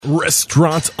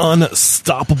Restaurant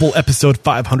Unstoppable, episode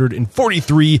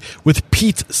 543 with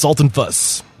Pete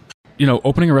Saltonfuss. You know,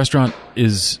 opening a restaurant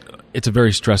it's a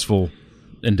very stressful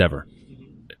endeavor.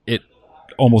 It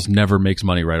almost never makes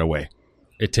money right away.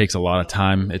 It takes a lot of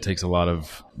time. It takes a lot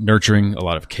of nurturing, a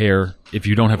lot of care. If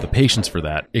you don't have the patience for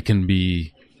that, it can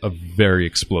be a very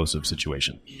explosive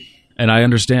situation. And I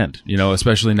understand, you know,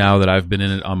 especially now that I've been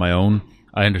in it on my own,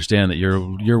 I understand that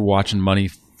you're watching money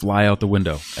fly out the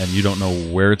window and you don't know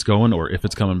where it's going or if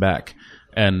it's coming back.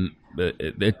 And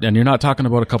you're not talking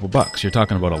about a couple bucks. You're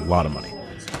talking about a lot of money.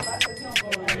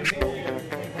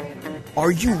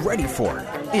 Are you ready for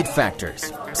it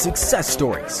factors, success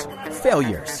stories,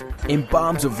 failures, and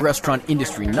bombs of restaurant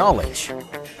industry knowledge?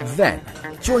 Then,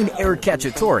 join Eric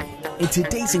Cacciatore and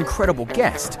today's incredible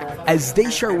guest as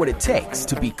they share what it takes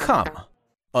to become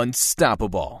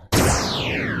unstoppable.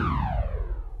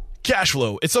 Cash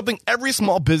flow. It's something every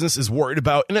small business is worried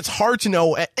about, and it's hard to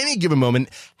know at any given moment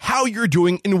how you're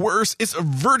doing, and worse, it's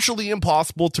virtually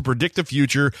impossible to predict the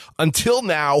future. Until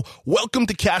now, welcome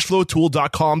to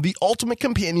CashflowTool.com, the ultimate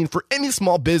companion for any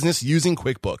small business using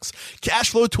QuickBooks.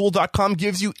 CashflowTool.com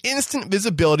gives you instant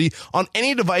visibility on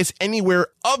any device anywhere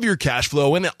of your cash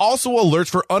flow, and it also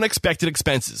alerts for unexpected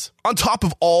expenses. On top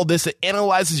of all this, it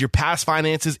analyzes your past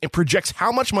finances and projects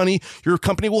how much money your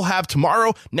company will have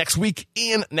tomorrow, next week,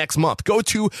 and next month. Go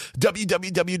to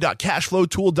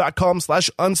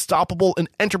www.cashflowtool.com/unstoppable and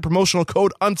enter promotional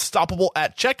code unstoppable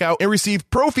at checkout and receive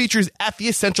pro features at the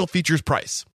essential features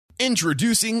price.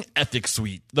 Introducing Ethics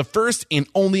Suite, the first and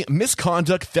only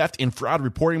misconduct, theft, and fraud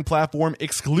reporting platform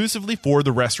exclusively for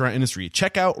the restaurant industry.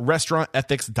 Check out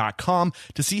restaurantethics.com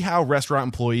to see how restaurant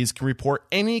employees can report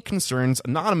any concerns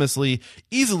anonymously,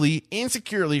 easily, and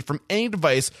securely from any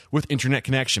device with internet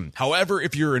connection. However,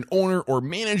 if you're an owner or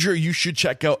manager, you should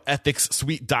check out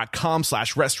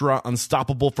ethicssuite.com/restaurant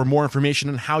unstoppable for more information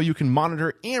on how you can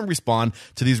monitor and respond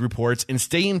to these reports and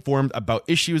stay informed about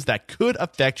issues that could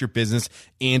affect your business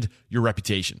and your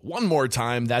reputation. One more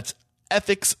time, that's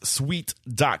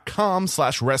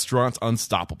ethicssuite.com/restaurant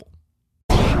unstoppable.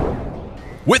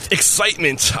 With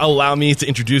excitement, allow me to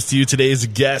introduce to you today's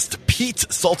guest, Pete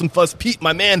Saltonfuss. Pete,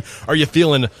 my man, are you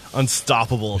feeling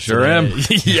unstoppable Sure today? am.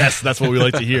 Yes, that's what we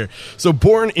like to hear. So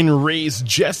born and raised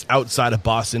just outside of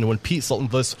Boston, when Pete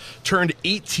Saltonfuss turned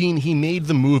 18, he made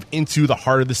the move into the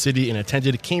heart of the city and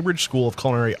attended Cambridge School of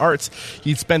Culinary Arts.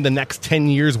 He'd spend the next 10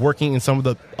 years working in some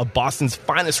of Boston's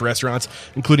finest restaurants,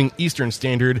 including Eastern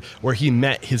Standard, where he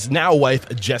met his now wife,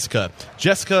 Jessica.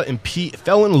 Jessica and Pete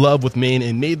fell in love with Maine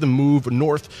and made the move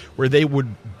north, where they would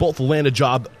both land a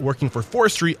job working for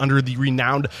Forestry under the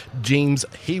renowned Sam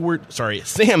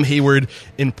Hayward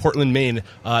in Portland, Maine.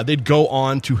 They'd go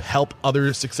on to help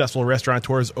other successful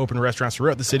restaurateurs open restaurants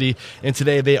throughout the city, and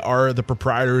today they are the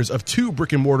proprietors of 2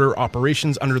 brick-and-mortar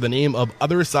operations under the name of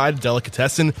Other Side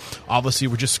Delicatessen. Obviously,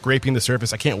 we're just scraping the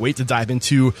surface. I can't wait to dive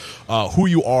into who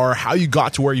you are, how you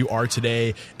got to where you are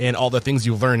today, and all the things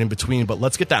you've learned in between. But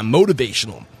let's get that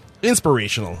motivational,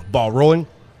 inspirational ball rolling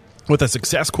with a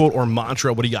success quote or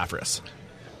mantra. What do you got for us?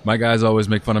 My guys always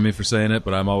make fun of me for saying it,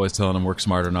 but I'm always telling them work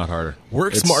smarter, not harder.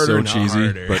 Work smarter, it's so not cheesy,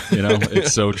 harder. But you know,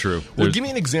 it's so true. Well, give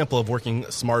me an example of working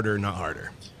smarter, not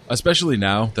harder. Especially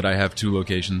now that I have 2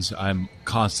 locations, I'm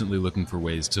constantly looking for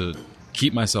ways to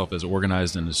keep myself as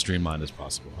organized and as streamlined as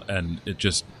possible. And it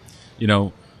just, you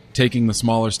know, taking the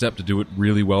smaller step to do it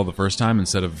really well the first time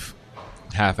instead of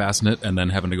half-assing it and then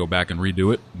having to go back and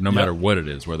redo it, no matter what it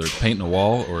is, whether it's painting a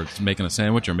wall or it's making a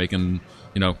sandwich or making,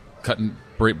 you know,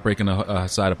 breaking a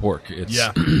side of pork.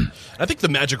 I think the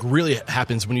magic really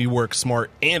happens when you work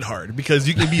smart and hard, because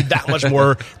you can be that much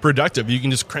more productive. You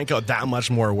can just crank out that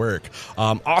much more work.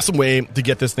 Awesome way to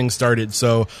get this thing started.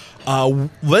 So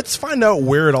let's find out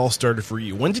where it all started for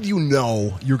you. When did you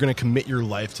know you were going to commit your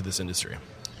life to this industry?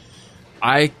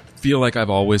 I feel like I've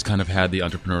always kind of had the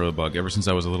entrepreneurial bug ever since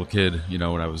I was a little kid. You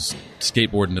know, when I was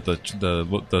skateboarding at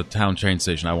the town train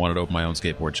station, I wanted to open my own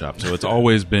skateboard shop. So it's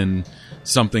always been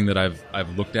something that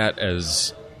I've looked at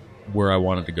as where I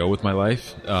wanted to go with my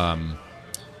life.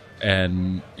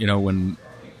 And you know, when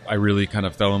I really kind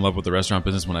of fell in love with the restaurant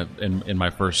business, when in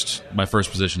my first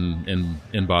position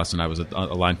in Boston, I was a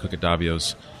line cook at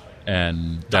Davio's.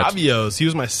 And Davio's, he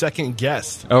was my second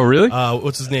guest. Oh, really?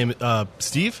 What's his name?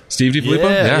 Steve? Steve DiFilippo?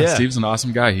 Yeah. Steve's an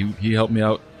awesome guy. He helped me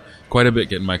out quite a bit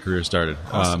getting my career started.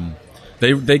 Awesome.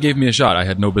 They gave me a shot. I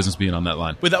had no business being on that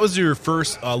line. Wait, that was your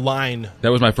first line.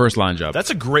 That was my first line job.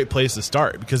 That's a great place to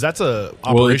start because that's a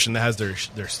operation that has their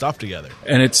stuff together.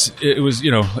 And it was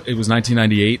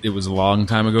 1998. It was a long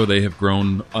time ago. They have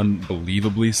grown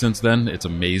unbelievably since then. It's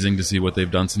amazing to see what they've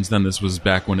done since then. This was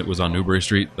back when it was on Newbury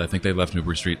Street. I think they left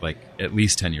Newbury Street like at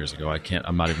least 10 years ago.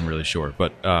 I'm not even really sure.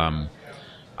 But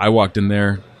I walked in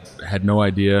there, had no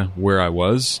idea where I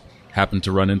was. Happened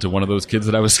to run into one of those kids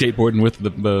that I was skateboarding with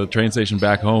at the train station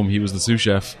back home. He was the sous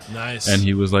chef. Nice. And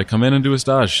he was like, come in and do a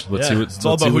stage. Let's see what, it's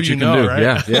all about who you know, do.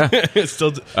 Right? Yeah. It's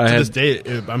still to this day,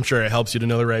 I'm sure it helps you to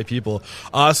know the right people.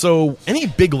 So any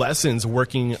big lessons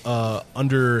working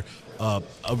under a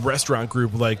restaurant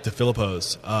group like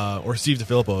DeFilippo's or Steve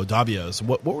DeFilippo, Davio's?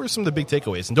 What were some of the big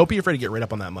takeaways? And don't be afraid to get right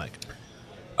up on that mic.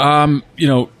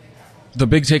 The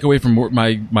big takeaway from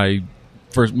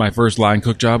my first line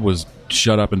cook job was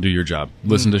shut up and do your job.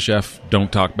 Listen to chef.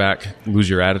 Don't talk back. Lose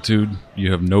your attitude.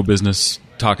 You have no business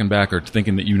talking back or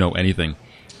thinking that you know anything.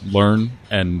 Learn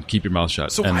and keep your mouth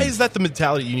shut. So why is that the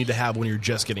mentality you need to have when you're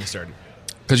just getting started?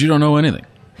 Because you don't know anything.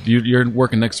 You're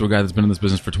working next to a guy that's been in this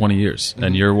business for 20 years,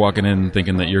 and you're walking in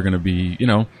thinking that you're going to be,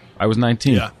 I was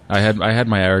 19. Yeah. I had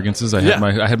my arrogances. I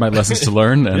had my lessons to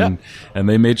learn, and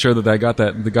they made sure that I got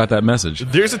that message.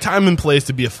 There's a time and place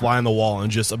to be a fly on the wall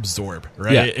and just absorb,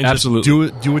 right? Yeah, and absolutely.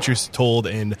 Just do what you're told,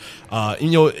 and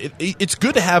it's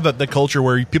good to have the culture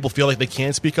where people feel like they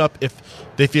can speak up if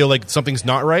they feel like something's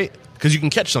not right, because you can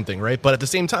catch something, right? But at the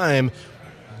same time,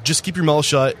 just keep your mouth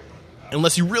shut.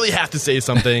 Unless you really have to say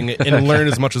something and learn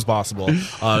as much as possible.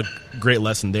 Great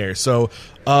lesson there. So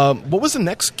what was the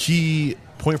next key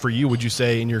point for you, would you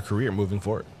say, in your career moving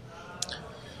forward?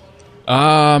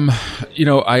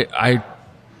 I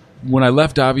when I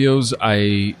left Davio's,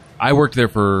 I worked there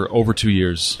for over 2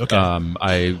 years. Okay.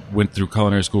 I went through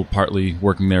culinary school, partly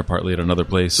working there, partly at another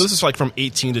place. So this is like from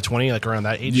 18 to 20, like around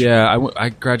that age? Yeah, I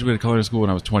graduated culinary school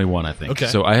when I was 21, I think. Okay.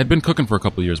 So I had been cooking for a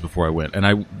couple of years before I went, and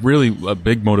a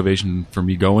big motivation for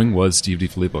me going was Steve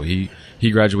DeFilippo. He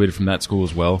graduated from that school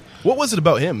as well. What was it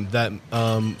about him that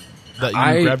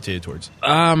you gravitated towards?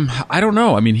 I don't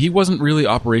know. I mean, he wasn't really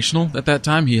operational at that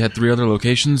time. He had 3 other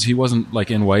locations. He wasn't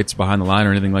like in White's behind the line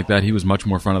or anything like that. He was much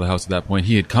more front of the house at that point.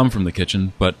 He had come from the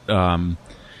kitchen, but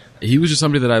he was just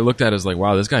somebody that I looked at as like,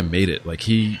 wow, this guy made it. Like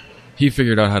he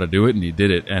figured out how to do it, and he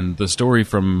did it. And the story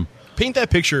from... Paint that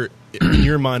picture in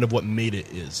your mind of what made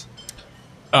it is.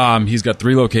 He's got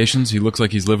 3 locations. He looks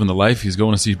like he's living the life. He's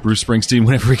going to see Bruce Springsteen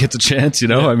whenever he gets a chance.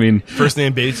 Yeah. I mean, first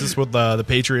name basis with the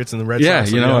Patriots and the Red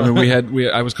Sox. Yeah, I mean,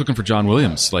 I was cooking for John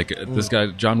Williams. Like this guy,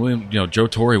 John Williams. Joe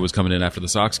Torre was coming in after the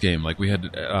Sox game. Like we had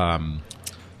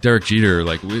Derek Jeter.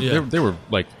 Like there were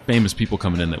like famous people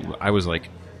coming in that I was like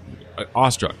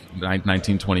awestruck.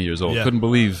 19, 20 years old. Yeah. Couldn't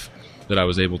believe that I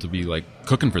was able to be like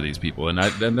cooking for these people, and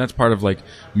that's part of like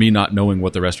me not knowing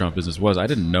what the restaurant business was. I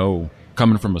didn't know,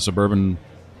 coming from a suburban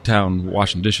town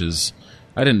washing dishes,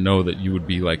 I didn't know that you would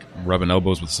be like rubbing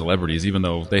elbows with celebrities, even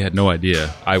though they had no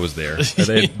idea I was there.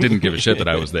 They didn't give a shit that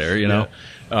I was there,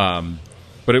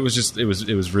 but it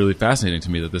was really fascinating to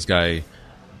me that this guy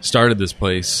started this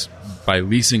place by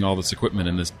leasing all this equipment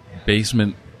in this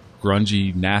basement,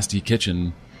 grungy, nasty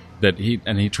kitchen that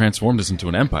he transformed us into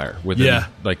an empire within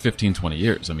like 15, 20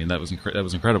 years. I mean, that was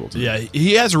incredible to me. Yeah,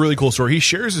 he has a really cool story. He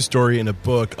shares his story in a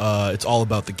book. It's All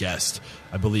About the Guest,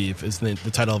 I believe, is the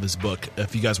title of his book.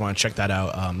 If you guys want to check that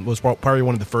out, it was probably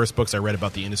one of the first books I read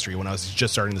about the industry when I was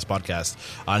just starting this podcast.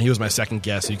 And he was my second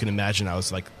guest, so you can imagine I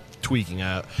was like tweaking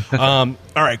out. All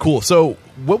right, cool. So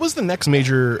what was the next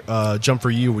major jump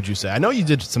for you, would you say? I know you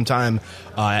did some time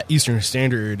at Eastern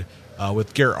Standard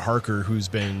with Garrett Harker, who's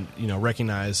been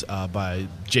recognized by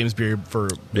James Beard for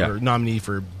nominee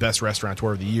for Best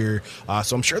Restaurateur of the Year.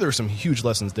 So I'm sure there were some huge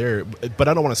lessons there, but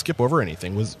I don't want to skip over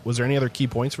anything. Was there any other key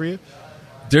points for you?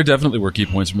 There definitely were key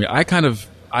points for me.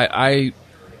 I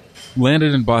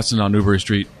landed in Boston on Newbury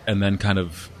Street and then kind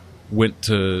of went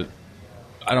to,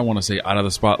 I don't want to say out of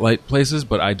the spotlight places,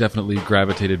 but I definitely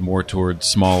gravitated more towards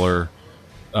smaller,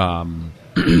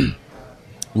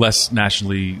 less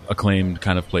nationally acclaimed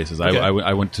kind of places. Okay.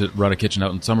 I went to run a kitchen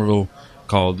out in Somerville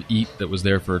called Eat that was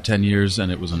there for 10 years,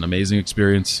 and it was an amazing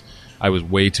experience. I was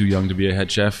way too young to be a head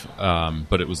chef,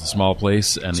 but it was a small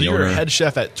place. And so you were a head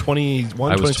chef at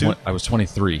 21, 22? I was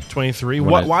 23. 23?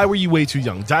 Why were you way too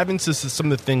young? Dive into some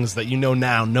of the things that you know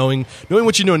now, knowing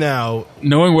what you know now.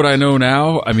 Knowing what I know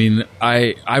now, I mean,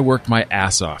 I worked my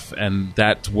ass off, and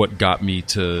that's what got me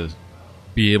to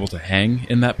be able to hang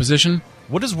in that position.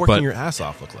 What does working your ass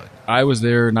off look like? I was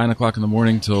there 9 o'clock in the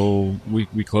morning till we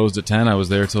closed at 10. I was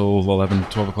there till 11,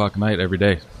 12 o'clock at night every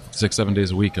day, 6-7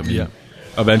 days a week. I mean,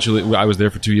 Eventually, I was there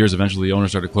for 2 years. Eventually, the owner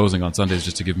started closing on Sundays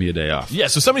just to give me a day off. Yeah,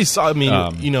 so somebody saw,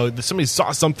 somebody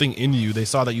saw something in you. They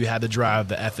saw that you had the drive,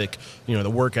 the ethic, the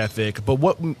work ethic. But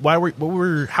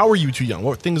how were you too young?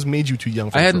 What things made you too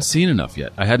young for I hadn't seen enough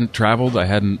yet. I hadn't traveled. I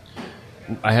hadn't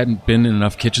been in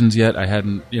enough kitchens yet. I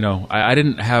hadn't, I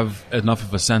didn't have enough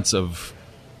of a sense of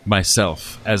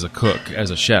myself as a cook,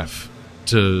 as a chef,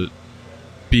 to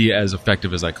be as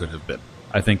effective as I could have been.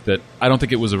 I think that I don't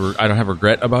think it was I don't have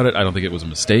regret about it. I don't think it was a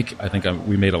mistake. I think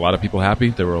we made a lot of people happy.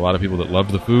 There were a lot of people that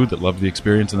loved the food, that loved the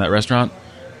experience in that restaurant.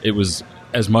 It was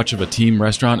as much of a team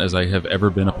restaurant as I have ever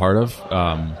been a part of.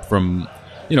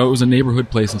 It was a neighborhood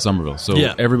place in Somerville, so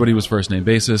everybody was first name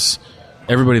basis.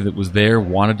 Everybody that was there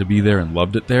wanted to be there and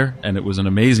loved it there, and it was an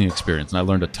amazing experience. And I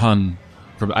learned a ton.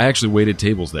 I actually waited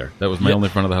tables there. That was my only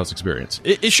front of the house experience.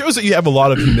 It shows that you have a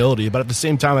lot of humility, but at the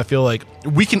same time, I feel like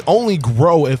we can only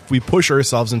grow if we push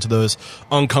ourselves into those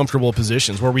uncomfortable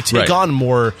positions where we take on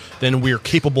more than we're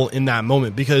capable in that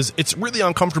moment, because it's really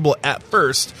uncomfortable at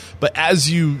first, but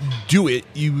as you do it,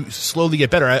 you slowly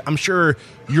get better. I'm sure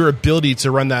your ability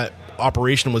to run that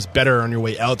operation was better on your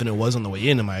way out than it was on the way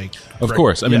in. Of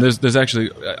course. I mean, there's actually,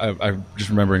 I'm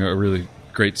just remembering a really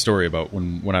great story about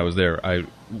when I was there.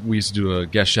 We used to do a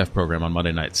guest chef program on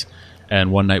Monday nights,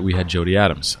 and one night we had Jody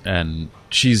Adams, and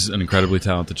she's an incredibly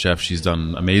talented chef. She's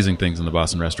done amazing things in the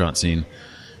Boston restaurant scene.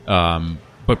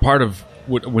 But part of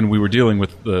when we were dealing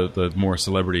with the more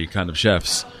celebrity kind of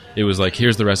chefs, it was like,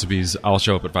 here's the recipes, I'll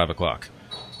show up at 5 o'clock.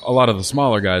 A lot of the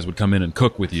smaller guys would come in and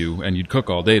cook with you, and you'd cook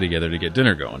all day together to get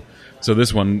dinner going. So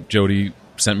this one, Jody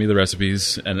sent me the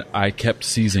recipes, and I kept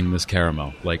seizing this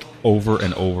caramel like over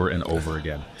and over and over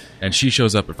again. And she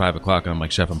shows up at 5 o'clock, and I'm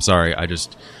like, Chef, I'm sorry.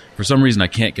 For some reason, I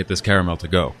can't get this caramel to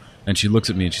go. And she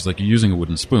looks at me, and she's like, you're using a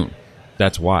wooden spoon.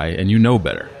 That's why, and you know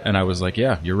better. And I was like,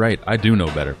 yeah, you're right. I do know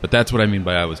better. But that's what I mean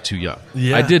by I was too young.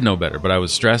 Yeah. I did know better, but I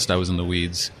was stressed. I was in the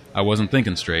weeds. I wasn't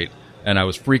thinking straight. And I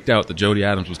was freaked out that Jody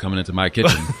Adams was coming into my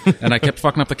kitchen, and I kept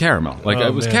fucking up the caramel.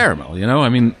 It was caramel, I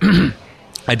mean,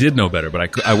 I did know better,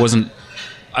 but I wasn't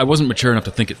mature enough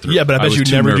to think it through. Yeah, but I bet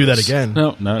you'd never do that again.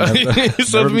 No.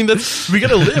 So I mean, we got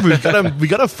to live. We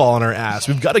got to fall on our ass.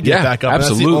 We've got to get back up.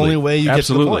 Absolutely. And that's the only way you get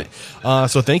to the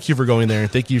point. So thank you for going there, and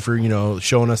thank you for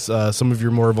showing us some of your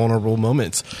more vulnerable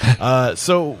moments.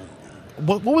 So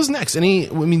what was next? Is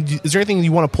there anything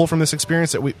you want to pull from this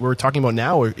experience that we're talking about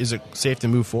now, or is it safe to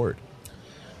move forward?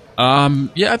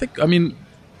 I think.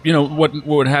 What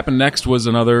would happen next was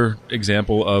another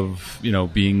example of,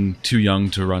 being too young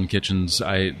to run kitchens.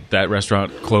 That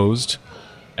restaurant closed,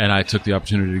 and I took the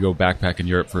opportunity to go backpack in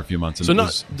Europe for a few months. And I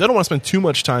don't want to spend too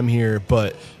much time here,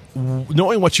 but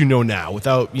knowing what you know now,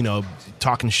 without,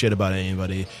 talking shit about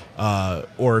anybody,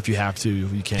 or if you have to,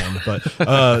 you can, but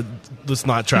let's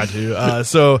not try to.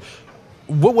 So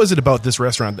what was it about this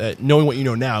restaurant that, knowing what you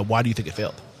know now, why do you think it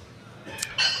failed?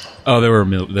 Oh, there were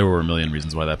a million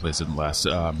reasons why that place didn't last.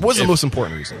 What was the most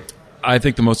important reason? I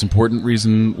think the most important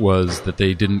reason was that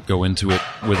they didn't go into it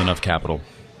with enough capital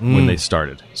when they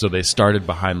started. So they started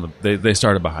behind they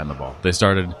started behind the ball. They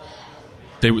started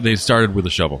with a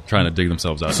shovel, trying to dig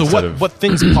themselves out. So what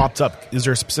things popped up? Is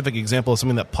there a specific example of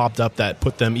something that popped up that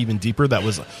put them even deeper, that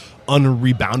was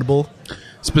unreboundable?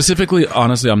 Specifically,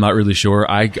 honestly, I'm not really sure.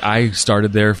 I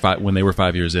started there when they were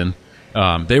 5 years in.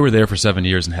 They were there for 7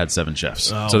 years and had 7 chefs.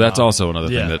 So that's also another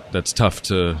thing that's tough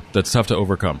to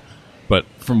overcome. But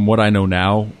from what I know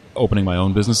now, opening my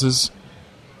own businesses,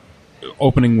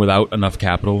 opening without enough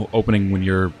capital, opening when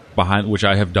you're behind, which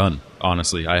I have done.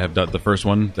 Honestly, I have done the first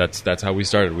one. That's how we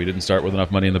started. We didn't start with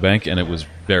enough money in the bank, and it was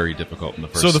very difficult in the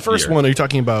first. So the first year. one, are you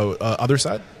talking about Other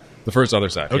Side? The first Other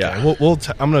Side. Okay, yeah.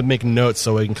 I'm going to make notes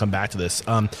so we can come back to this.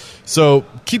 So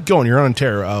keep going. You're on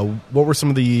tear. What were some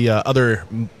of the other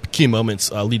key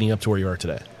moments leading up to where you are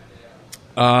today?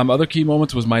 Other key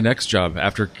moments was my next job.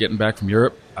 After getting back from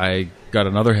Europe, I got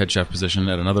another head chef position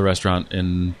at another restaurant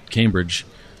in Cambridge,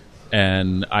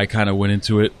 and I kind of went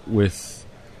into it with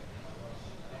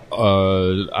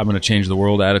I'm going to change the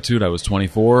world attitude. I was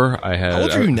 24. How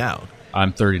old are you now?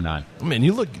 I'm 39. Man,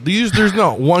 you look. There's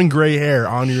not one gray hair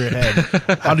on your head.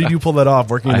 How did you pull that off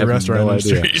working in the restaurant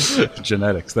industry?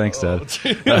 Genetics. Thanks, Dad.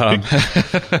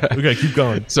 Okay, keep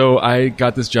going. So I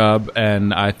got this job,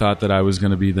 and I thought that I was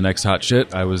going to be the next hot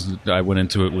shit. I went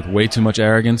into it with way too much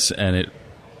arrogance, and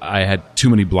I had too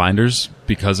many blinders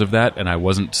because of that, and I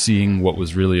wasn't seeing what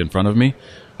was really in front of me.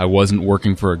 I wasn't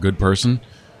working for a good person,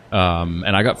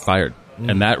 and I got fired,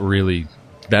 and that really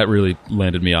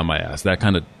landed me on my ass. That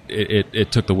kind of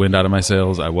it took the wind out of my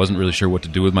sails. I wasn't really sure what to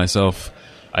do with myself.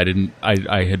 I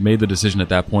had made the decision at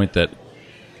that point that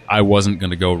I wasn't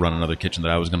going to go run another kitchen,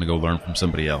 that I was going to go learn from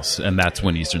somebody else. And that's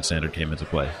when Eastern Standard came into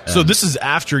play. So this is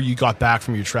after you got back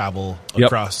from your travel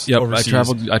across overseas.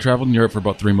 I traveled in Europe for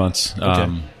about 3 months.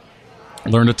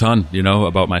 Learned a ton,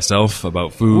 about myself,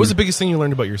 about food. What was the biggest thing you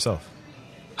learned about yourself?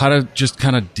 How to just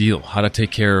kind of deal, how to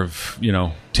take care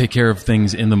of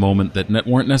things in the moment that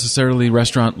weren't necessarily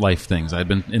restaurant life things. I'd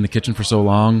been in the kitchen for so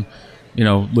long,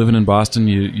 living in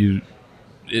Boston,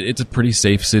 it's a pretty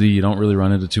safe city. You don't really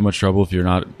run into too much trouble if you're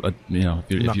not, if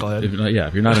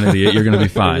you're not an idiot, you're going to be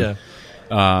fine.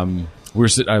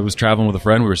 I was traveling with a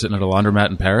friend. We were sitting at a laundromat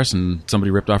in Paris, and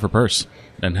somebody ripped off her purse,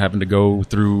 and having to go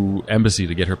through embassy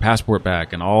to get her passport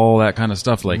back, and all that kind of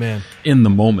stuff. Like, in the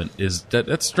moment,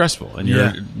 that's stressful, and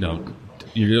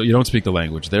you don't speak the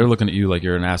language. They're looking at you like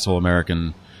you're an asshole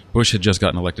American. Bush had just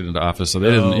gotten elected into office, so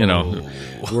they didn't.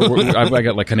 I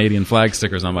got like Canadian flag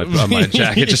stickers on my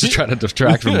jacket just to try to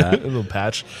distract from that. A little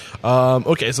patch.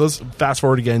 Okay, so let's fast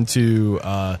forward again to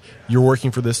you're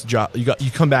working for this job.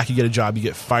 You come back, you get a job, you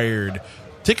get fired.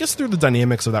 Take us through the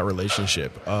dynamics of that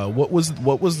relationship. What was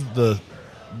the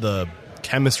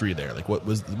chemistry there? Like,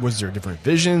 was there different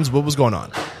visions? What was going on?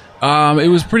 It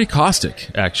was pretty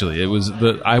caustic, actually.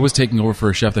 I was taking over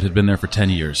for a chef that had been there for 10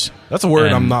 years. That's a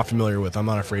word I'm not familiar with. I'm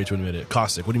not afraid to admit it.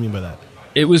 Caustic. What do you mean by that?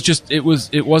 It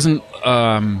wasn't,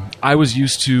 I was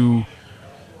used to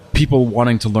people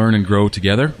wanting to learn and grow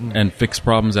together and fix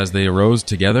problems as they arose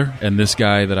together. And this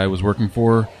guy that I was working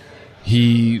for,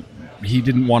 he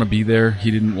didn't want to be there.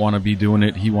 He didn't want to be doing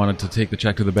it. He wanted to take the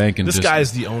check to the bank. And this guy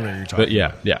is the owner you're talking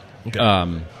about. Yeah.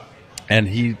 Okay. And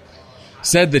he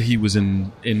said that he was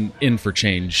in for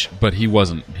change, but he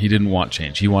wasn't. He didn't want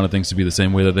change. He wanted things to be the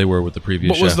same way that they were with the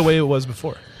previous chef. What was the way it was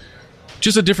before?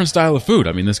 Just a different style of food.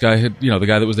 I mean, this guy had, the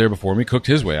guy that was there before me cooked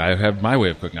his way. I had my way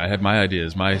of cooking. I had my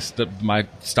ideas, my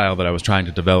style that I was trying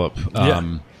to develop.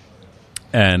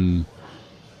 And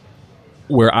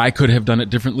where I could have done it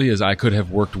differently is I could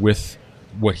have worked with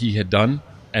what he had done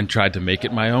and tried to make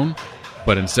it my own.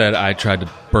 But instead, I tried to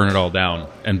burn it all down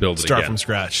and build it again. Start from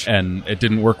scratch. And it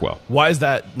didn't work well. Why does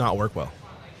that not work well?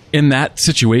 In that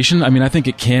situation, I mean, I think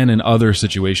it can in other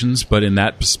situations, but in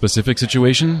that specific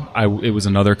situation, it was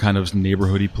another kind of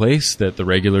neighborhoody place that the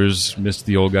regulars missed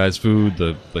the old guy's food.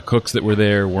 The cooks that were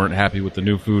there weren't happy with the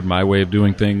new food, my way of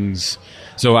doing things.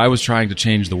 So I was trying to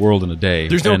change the world in a day.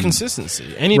 There's no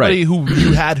consistency. Anybody who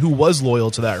you had who was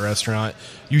loyal to that restaurant,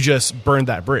 you just burned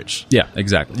that bridge. Yeah,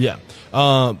 exactly. Yeah.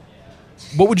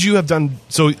 What would you have done?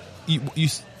 So you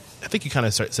I think you kind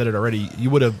of said it already. You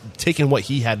would have taken what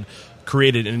he had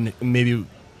created and maybe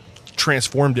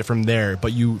transformed it from there,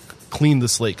 but you cleaned the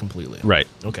slate completely. Right.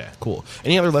 Okay, cool.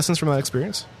 Any other lessons from that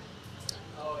experience?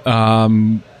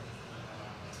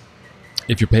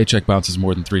 If your paycheck bounces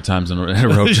more than 3 times in a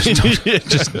row, just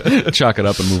chalk it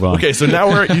up and move on. Okay, so now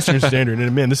we're at Eastern Standard,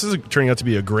 and man, this is turning out to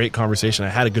be a great conversation. I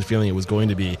had a good feeling it was going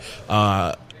to be.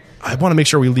 I want to make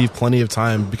sure we leave plenty of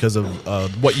time because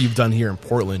of what you've done here in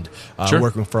Portland,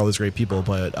 working for all these great people.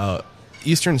 But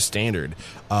Eastern Standard,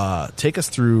 take us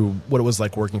through what it was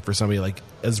like working for somebody like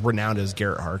as renowned as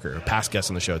Garrett Harker, a past guest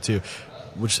on the show too,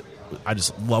 which I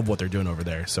just love what they're doing over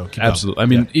there. So keep absolutely.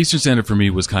 going. I mean, Eastern Standard for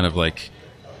me was kind of like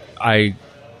I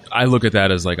look at that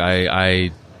as like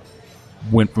I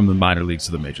went from the minor leagues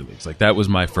to the major leagues. Like that was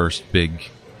my first big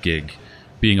gig,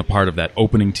 being a part of that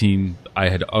opening team. I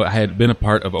had been a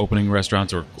part of opening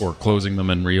restaurants or closing them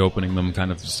and reopening them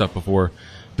kind of stuff before.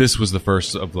 This was the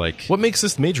first of like... What makes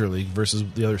this major league versus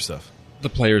the other stuff? The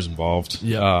players involved.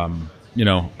 Yeah.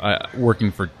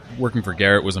 Working for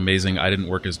Garrett was amazing. I didn't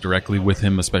work as directly with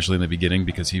him, especially in the beginning,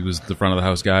 because he was the front of the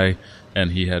house guy,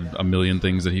 and he had a million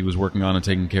things that he was working on and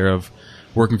taking care of.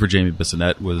 Working for Jamie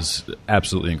Bissonette was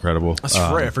absolutely incredible. That's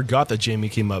right. I forgot that Jamie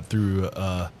came up through...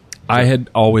 I had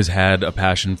always had a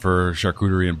passion for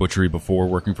charcuterie and butchery before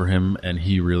working for him, and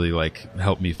he really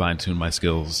helped me fine-tune my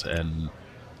skills and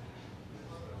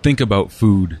think about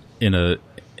food in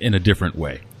a different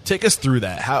way. Take us through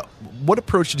that. What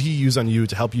approach did he use on you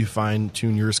to help you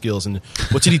fine-tune your skills, and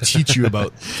what did he teach you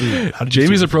about food?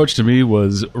 Jamie's approach to me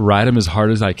was ride him as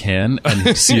hard as I can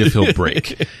and see if he'll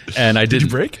break. And I didn't. Did you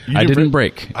break? I didn't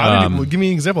break. Give me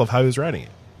an example of how he was riding it.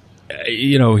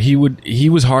 He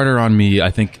was harder on me.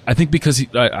 I think because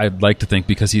I'd like to think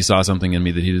because he saw something in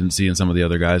me that he didn't see in some of the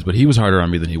other guys, but he was harder on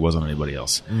me than he was on anybody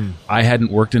else. I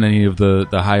hadn't worked in any of the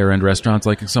higher end restaurants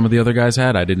like some of the other guys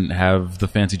had. I didn't have the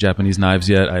fancy Japanese knives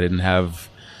yet. I didn't have,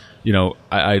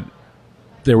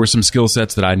 there were some skill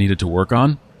sets that I needed to work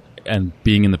on, and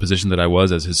being in the position that I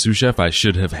was as his sous chef, I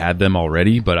should have had them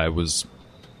already, but I was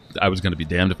going to be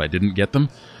damned if I didn't get them.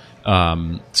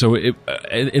 So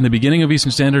in the beginning of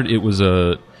Eastern Standard, it was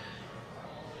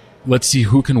let's see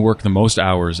who can work the most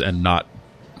hours and not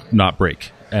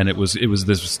break. And it was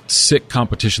this sick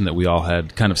competition that we all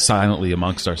had kind of silently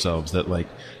amongst ourselves, that like,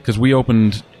 because we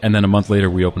opened and then a month later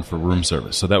we opened for room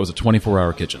service. So that was a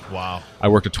 24-hour kitchen. Wow. I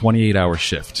worked a 28-hour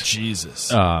shift.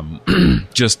 Jesus.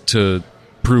 Just to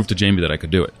prove to Jamie that I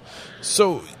could do it.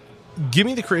 So give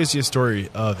me the craziest story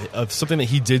of something that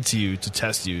he did to you to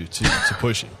test you, to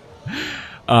push you.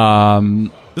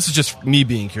 This is just me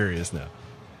being curious now.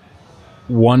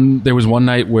 There was one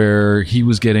night where he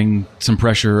was getting some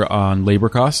pressure on labor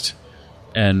cost,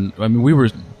 and I mean we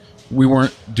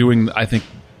weren't doing, I think,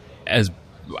 as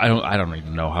I don't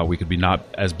even know how we could be not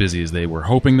as busy as they were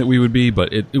hoping that we would be,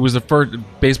 but it was the first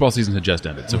baseball season had just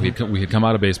ended, so we had come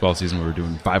out of baseball season. We were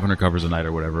doing 500 covers a night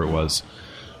or whatever it was.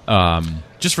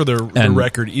 Just for the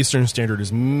record, Eastern Standard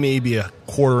is maybe a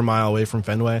quarter mile away from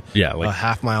Fenway. Yeah, like a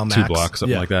half mile max, 2 blocks,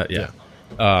 something like that. Yeah.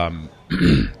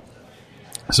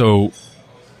 So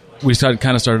we started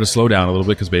to slow down a little bit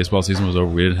because baseball season was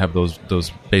over. We didn't have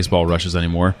those baseball rushes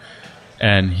anymore.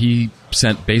 And he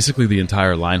sent basically the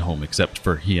entire line home except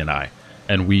for he and I.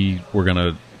 And we were going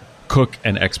to cook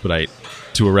and expedite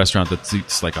to a restaurant that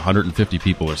seats like 150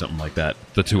 people or something like that,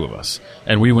 the two of us.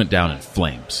 And we went down in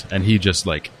flames. And he just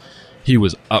like, he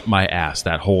was up my ass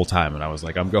that whole time. And I was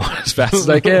like, I'm going as fast as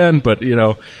I can. But, you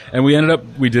know, and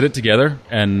we did it together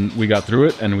and we got through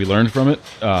it and we learned from it.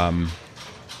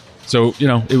 So, you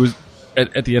know, it was,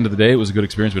 at the end of the day, it was a good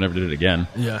experience. We never did it again.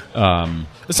 Yeah.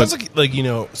 It sounds like, you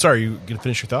know, sorry, you going to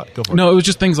finish your thought? Go for it. No, it was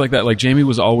just things like that. Like Jamie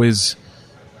was always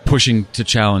pushing to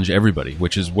challenge everybody,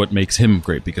 which is what makes him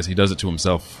great because he does it to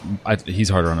himself. He's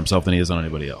harder on himself than he is on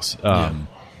anybody else.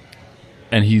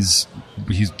 And he's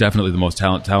definitely the most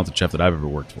talented chef that I've ever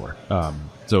worked for.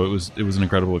 So it was an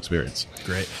incredible experience.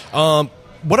 Great.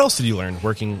 What else did you learn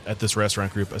working at this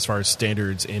restaurant group as far as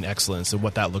standards and excellence and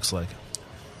what that looks like?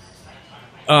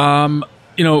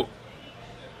 You know,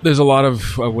 there's a lot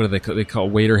of what do they call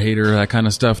waiter hater, that kind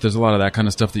of stuff. There's a lot of that kind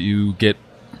of stuff that you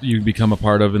become a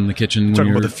part of in the kitchen.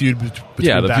 Talking about the feud between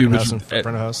back of house and front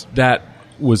of house. That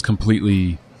was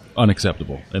completely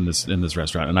unacceptable in this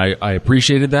restaurant, and I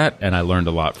appreciated that, and I learned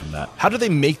a lot from that. How did they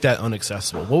make that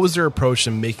unaccessible? What was their approach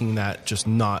in making that just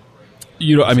not?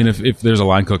 You know, I mean, if there's a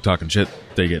line cook talking shit,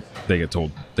 they get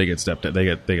told, they get stepped at, they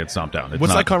get stomped down.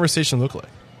 What's that conversation look like?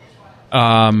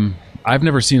 I've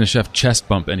never seen a chef chest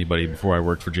bump anybody before I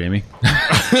worked for Jamie.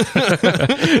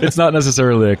 It's not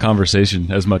necessarily a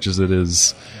conversation as much as it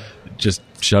is just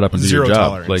shut up and do Zero your job.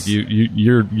 tolerance. Like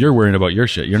you're worrying about your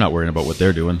shit. You're not worrying about what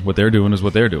they're doing. What they're doing is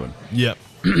what they're doing. Yep.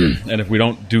 And if we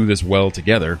don't do this well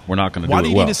together, we're not going to do it well. Why do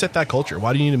you need to set that culture?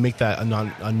 Why do you need to make that a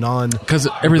non? Because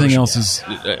everything else is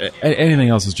anything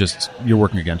else is just you're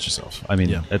working against yourself. I mean,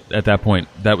 Yeah. at that point,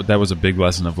 that was a big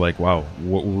lesson of like, wow,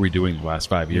 what were we doing the last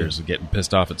 5 years? Of getting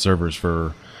pissed off at servers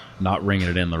for not ringing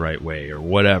it in the right way or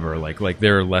whatever. Like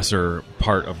they're a lesser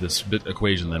part of this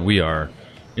equation than we are.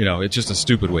 You know, it's just a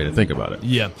stupid way to think about it.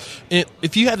 Yeah.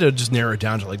 If you had to just narrow it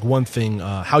down to like one thing,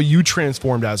 how you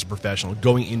transformed as a professional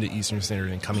going into Eastern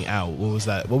Standard and coming out, what was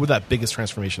that? What would that biggest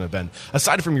transformation have been,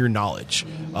 aside from your knowledge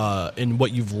and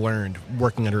what you've learned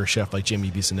working under a chef like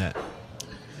Jamie Bissonnette?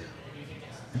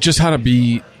 Just how to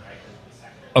be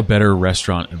a better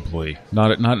restaurant employee.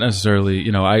 Not necessarily,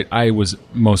 you know, I was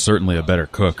most certainly a better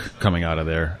cook coming out of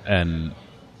there and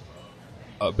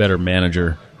a better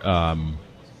manager.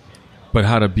 But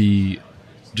how to be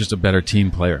just a better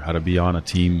team player, how to be on a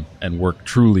team and work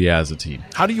truly as a team.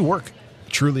 How do you work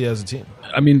truly as a team?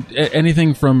 I mean,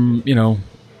 anything from, you know,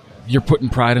 you're putting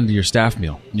pride into your staff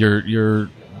meal. You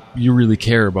really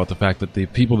care about the fact that the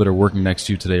people that are working next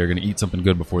to you today are going to eat something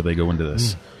good before they go into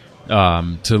this.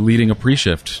 To leading a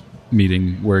pre-shift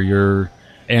meeting where you're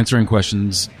answering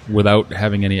questions without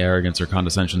having any arrogance or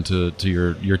condescension to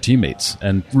your teammates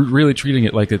and really treating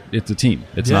it like it's a team.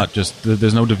 It's not just,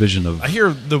 there's no division of... I hear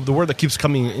the word that keeps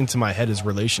coming into my head is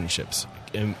relationships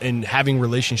and having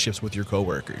relationships with your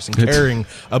coworkers and caring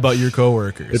about your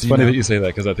coworkers. It's funny that you say that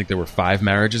because I think there were 5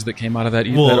 marriages that came out of that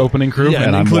opening crew,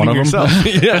 and I'm one of yourself. them.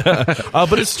 Yeah.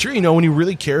 But it's true, you know, when you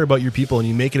really care about your people and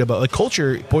you make it about, like,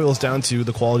 culture boils down to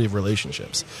the quality of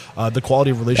relationships, the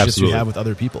quality of relationships Absolutely. you have with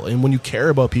other people. And when you care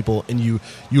about people and you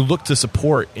look to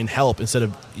support and help instead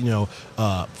of, you know,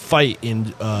 fight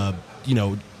and, you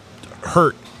know,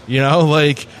 hurt. You know,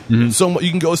 like so you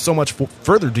can go so much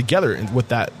further together with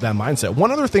that mindset.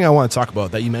 One other thing I want to talk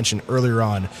about that you mentioned earlier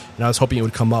on, and I was hoping it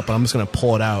would come up, but I'm just going to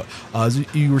pull it out.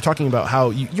 You were talking about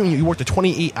how you worked a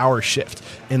 28-hour shift,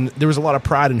 and there was a lot of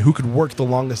pride in who could work the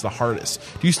longest, the hardest.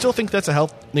 Do you still think that's a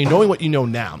health? Knowing what you know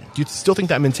now, do you still think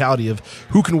that mentality of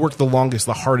who can work the longest,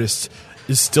 the hardest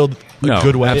is still a No,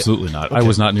 good way? absolutely not. Okay. I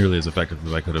was not nearly as effective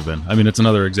as I could have been. I mean, it's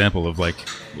another example of like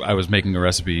I was making a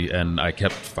recipe and I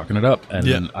kept fucking it up, and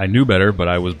Yeah. I knew better, but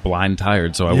I was blind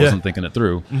tired, so I Yeah. wasn't thinking it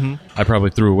through. I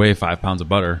probably threw away 5 pounds of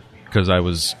butter because I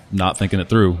was not thinking it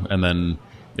through, and then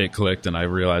it clicked, and I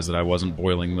realized that I wasn't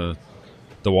boiling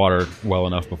the water well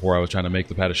enough before I was trying to make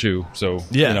the pâte à choux. So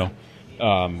Yeah.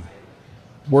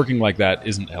 working like that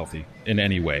isn't healthy in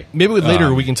any way. Maybe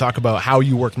later we can talk about how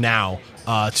you work now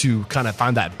to kind of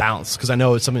find that balance, because I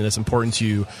know it's something that's important to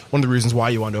you. One of the reasons why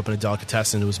you wanted to open a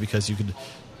delicatessen was because you could.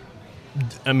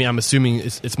 I mean, I'm assuming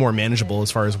it's more manageable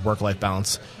as far as work-life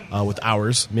balance with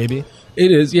hours, maybe.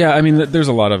 It is, yeah. I mean, there's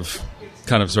a lot of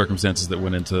kind of circumstances that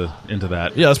went into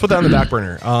that. Yeah, let's put that on the back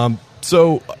burner.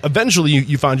 So eventually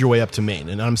you found your way up to Maine,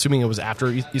 and I'm assuming it was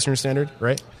after Eastern Standard,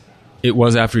 right? It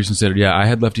was after Eastern Standard. Yeah, I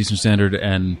had left Eastern Standard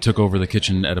and took over the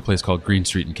kitchen at a place called Green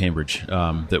Street in Cambridge.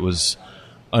 That was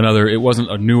another. It wasn't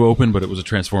a new open, but it was a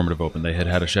transformative open. They had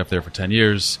a chef there for 10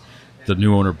 years. The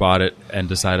new owner bought it and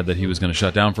decided that he was going to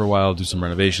shut down for a while, do some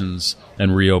renovations,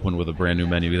 and reopen with a brand new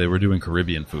menu. They were doing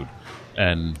Caribbean food,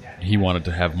 and he wanted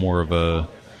to have more of a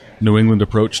New England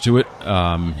approach to it.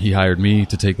 He hired me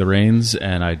to take the reins,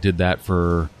 and I did that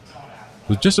for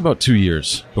just about 2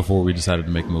 years before we decided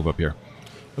to make the move up here.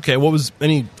 Okay, what was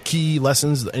any key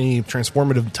lessons, any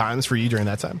transformative times for you during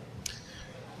that time?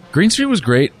 Green Street was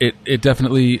great. It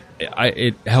definitely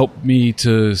it helped me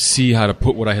to see how to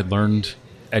put what I had learned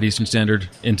at Eastern Standard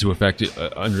into effect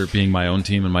under it being my own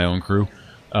team and my own crew.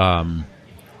 And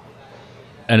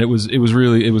it was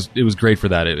great for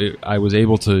that. I was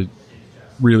able to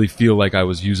really feel like I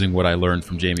was using what I learned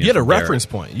from Jamie. You had a and from reference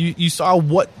point. You saw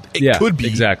what it could be.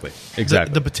 Exactly.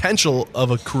 The potential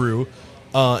of a crew,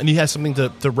 and you had something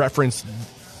to reference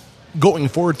going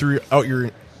forward throughout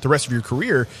the rest of your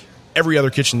career. Every other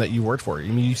kitchen that you worked for, I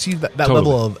mean, you see that Totally.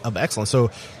 level of excellence. So,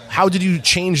 how did you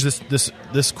change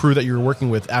this crew that you were working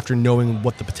with after knowing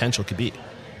what the potential could be?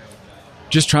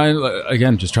 Just trying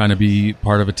to be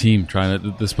part of a team.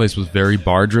 This place was very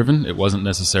bar driven. It wasn't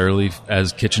necessarily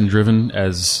as kitchen driven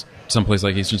as someplace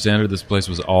like Eastern Standard. This place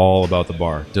was all about the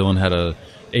bar. Dylan had a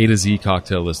to Z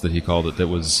cocktail list that he called it that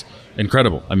was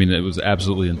incredible. I mean, it was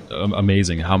absolutely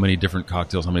amazing how many different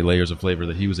cocktails, how many layers of flavor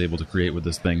that he was able to create with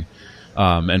this thing.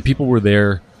 And people were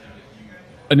there.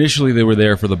 Initially, they were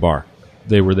there for the bar.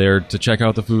 They were there to check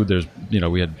out the food.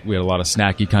 We had a lot of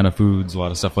snacky kind of foods, a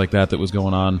lot of stuff like that was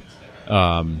going on.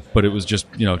 But it was just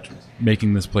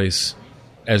making this place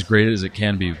as great as it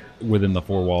can be within the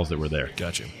four walls that were there.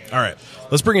 Gotcha. All right,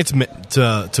 let's bring it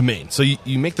to Maine. So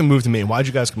you make the move to Maine. Why did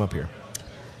you guys come up here?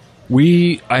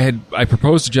 I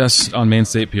proposed to Jess on Main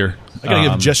State Pier. I gotta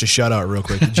give Jess a shout out real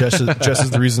quick. Jess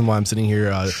is the reason why I'm sitting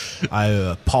here.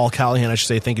 Paul Callahan, I should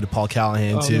say thank you to Paul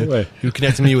Callahan too, no way. who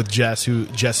connected me with Jess. Who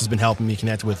Jess has been helping me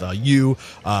connect with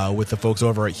with the folks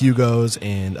over at Hugo's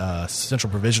and Central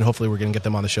Provision. Hopefully, we're gonna get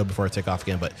them on the show before I take off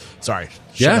again. But sorry,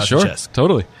 shout out to Jess.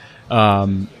 Totally.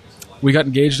 We got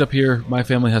engaged up here. My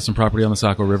family has some property on the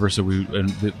Saco River, so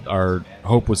our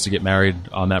hope was to get married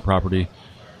on that property.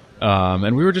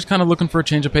 And we were just kind of looking for a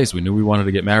change of pace. We knew we wanted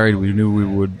to get married. We knew we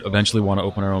would eventually want to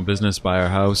open our own business, buy our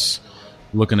house.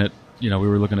 We were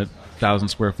looking at 1,000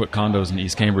 square foot condos in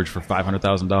East Cambridge for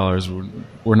 $500,000.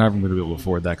 We're never going to be able to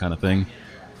afford that kind of thing.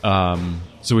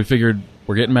 So we figured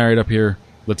we're getting married up here.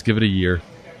 Let's give it a year.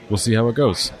 We'll see how it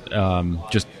goes.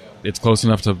 It's close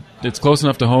enough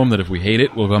to home that if we hate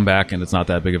it, we'll come back, and it's not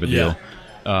that big of a deal.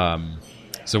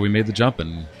 So we made the jump,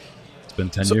 and it's been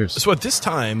 10 years. So at this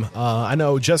time, I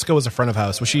know Jessica was a front of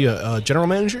house. Was she a general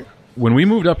manager? When we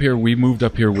moved up here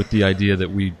with the idea that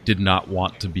we did not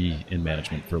want to be in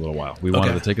management for a little while. We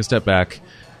wanted to take a step back,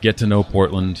 get to know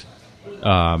Portland.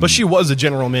 But she was a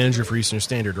general manager for Eastern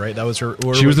Standard, right? That was her.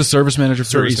 She was the service manager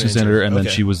for Eastern Standard, and then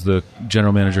Okay. she was the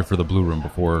general manager for the Blue Room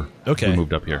before we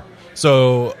moved up here.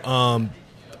 So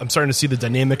I'm starting to see the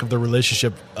dynamic of the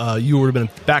relationship. You would have been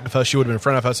back of house. She would have been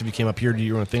front of house if you came up here to do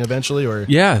your own thing eventually, or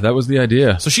Yeah, that was the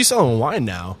idea. So she's selling wine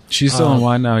now. She's selling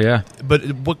wine now, yeah.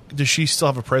 But does she still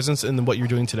have a presence in what you're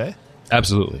doing today?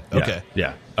 Absolutely. Yeah. Okay.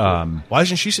 Yeah. Why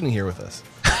isn't she sitting here with us?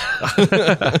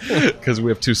 Because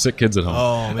we have 2 sick kids at home.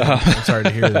 Oh man, I'm sorry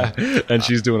to hear that. And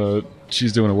she's doing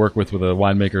a work with a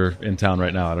winemaker in town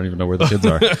right now. I don't even know where the kids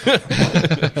are.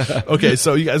 Okay,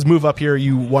 so you guys move up here.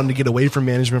 You wanted to get away from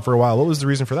management for a while. What was the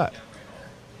reason for that?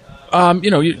 When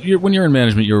you're in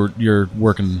management, you're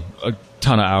working a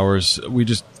ton of hours. We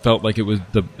just felt like it would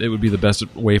be the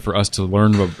best way for us to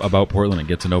learn about Portland and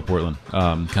get to know Portland.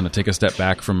 Kind of take a step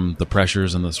back from the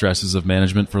pressures and the stresses of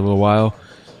management for a little while,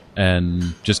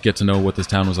 and just get to know what this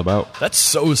town was about. That's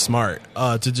so smart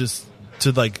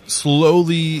to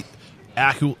slowly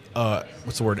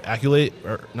what's the word? Acculate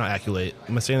or not acculate?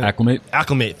 Am I saying that? Acclimate.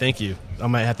 Acclimate. Thank you. I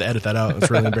might have to edit that out.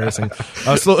 It's really embarrassing.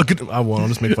 I won't. I'll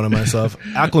just make fun of myself.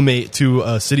 Acclimate to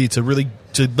a city to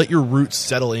let your roots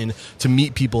settle in, to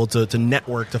meet people, to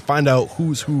network, to find out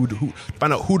who's who,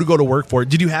 find out who to go to work for.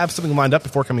 Did you have something lined up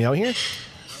before coming out here?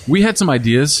 We had some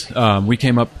ideas. We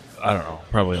came up, I don't know,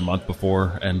 probably a month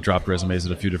before and dropped resumes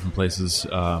at a few different places.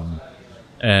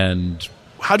 And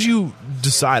how do you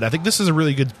decide? I think this is a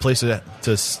really good place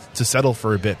to settle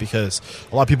for a bit, because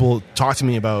a lot of people talk to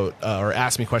me about or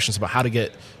ask me questions about how to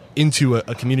get into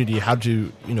a community, how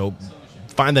to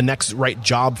find the next right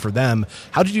job for them.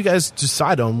 How did you guys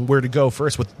decide on where to go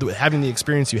first with having the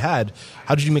experience you had?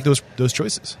 How did you make those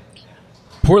choices?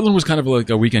 Portland was kind of like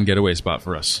a weekend getaway spot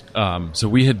for us. So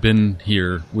we had been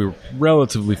here. We were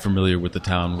relatively familiar with the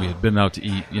town. We had been out to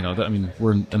eat.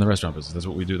 We're in the restaurant business. That's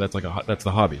what we do. That's that's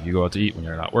the hobby. You go out to eat when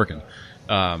you're not working.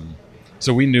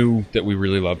 So we knew that we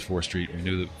really loved 4th Street. We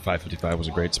knew that 555 was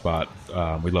a great spot.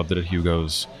 We loved it at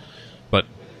Hugo's. But,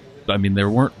 there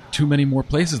weren't too many more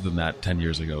places than that 10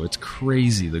 years ago. It's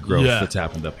crazy, the growth that's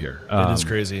happened up here. It is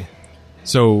crazy.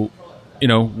 So...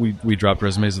 we dropped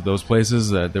resumes at those places.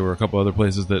 There were a couple other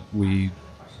places that we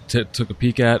took a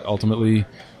peek at. Ultimately,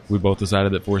 we both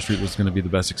decided that 4th Street was going to be the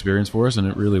best experience for us, and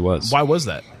it really was. Why was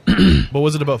that? What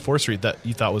was it about 4th Street that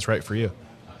you thought was right for you?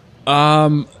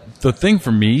 The thing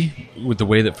for me with the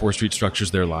way that 4th Street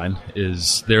structures their line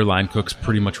is their line cooks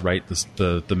pretty much write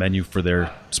the menu for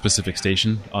their specific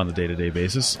station on a day-to-day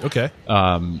basis. Okay.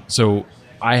 So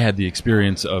I had the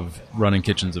experience of running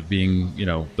kitchens, of being,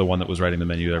 the one that was writing the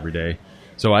menu every day.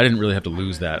 So I didn't really have to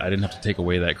lose that. I didn't have to take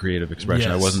away that creative expression.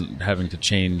 Yes. I wasn't having to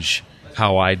change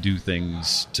how I do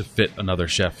things to fit another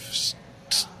chef's,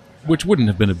 which wouldn't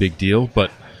have been a big deal.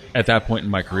 But at that point in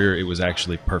my career, it was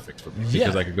actually perfect for me,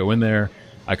 because I could go in there,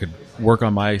 I could work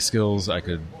on my skills, I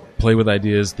could play with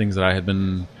ideas, things that I had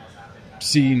been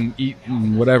seen,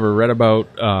 eaten, whatever, read about,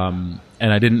 and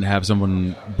I didn't have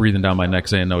someone breathing down my neck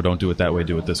saying, "No, don't do it that way.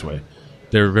 Do it this way."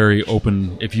 They're very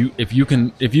open. If you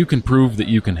can prove that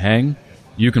you can hang,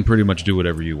 you can pretty much do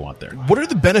whatever you want there. What are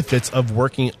the benefits of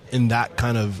working in that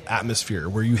kind of atmosphere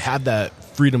where you have that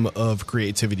freedom of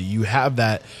creativity? You have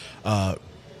that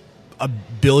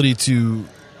ability to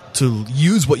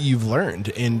use what you've learned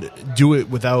and do it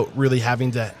without really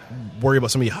having to worry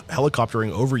about somebody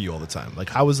helicoptering over you all the time. Like,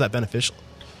 how is that beneficial?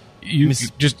 You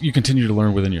continue to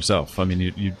learn within yourself.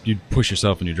 You push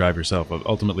yourself and you drive yourself.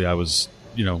 Ultimately, I was,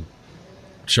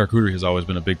 charcuterie has always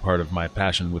been a big part of my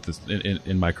passion with this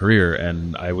in my career,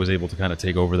 and I was able to kind of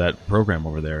take over that program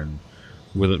over there. And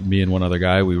with me and one other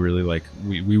guy, we really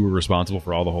we were responsible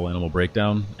for all the whole animal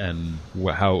breakdown and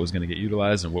how it was going to get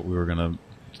utilized and what we were going to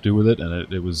do with it,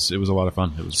 and it was a lot of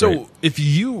fun. It was great. If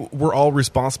you were all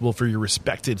responsible for your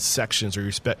respected sections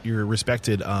or your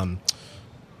respected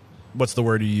what's the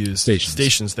word you use?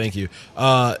 Stations. Thank you.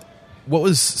 What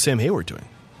was Sam Hayward doing?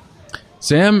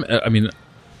 Sam,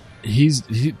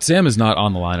 Sam is not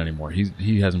on the line anymore.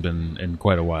 He hasn't been in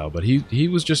quite a while, but he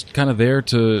was just kind of there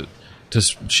to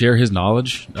share his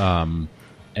knowledge,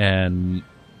 and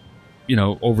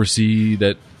oversee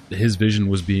that his vision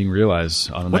was being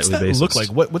realized on a nightly basis. What's that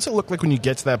look like? What's it look like when you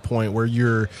get to that point where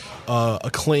your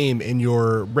acclaim and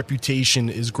your reputation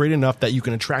is great enough that you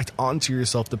can attract onto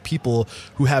yourself the people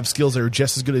who have skills that are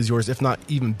just as good as yours, if not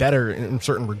even better in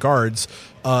certain regards?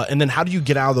 And then how do you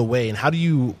get out of the way, and how do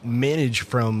you manage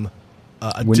from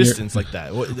a distance like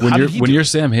that? When you're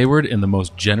Sam Hayward, in the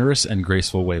most generous and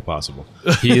graceful way possible.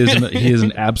 He is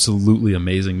an absolutely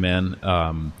amazing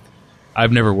man.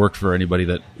 I've never worked for anybody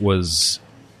that was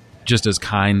just as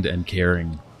kind and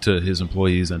caring to his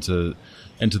employees and to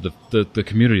the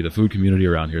community, the food community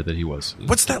around here that he was.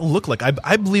 What's that look like?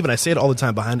 I believe, and I say it all the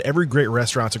time, behind every great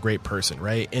restaurant's a great person,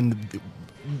 right? And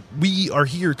we are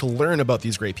here to learn about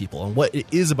these great people and what it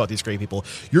is about these great people.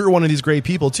 You're one of these great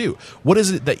people too. What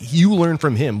is it that you learned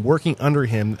from him, working under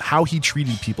him, how he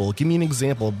treated people? Give me an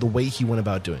example of the way he went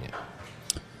about doing it.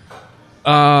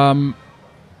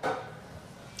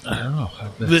 I don't know.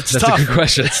 That's tough. A good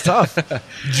question. It's tough.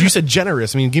 You said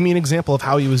generous. Give me an example of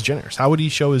how he was generous. How would he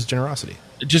show his generosity?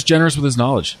 Just generous with his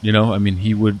knowledge.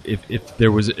 He would,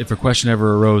 if a question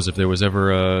ever arose, if there was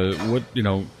ever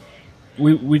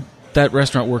that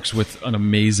restaurant works with an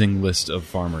amazing list of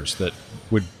farmers that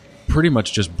would pretty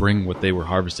much just bring what they were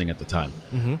harvesting at the time.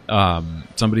 Mm-hmm.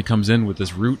 Somebody comes in with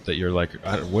this root that you're like,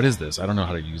 what is this? I don't know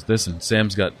how to use this. And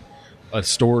Sam's got a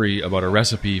story about a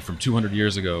recipe from 200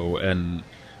 years ago, and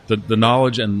the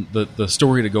knowledge and the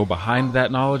story to go behind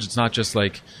that knowledge. It's not just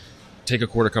like take a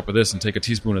quarter cup of this and take a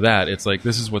teaspoon of that. It's like,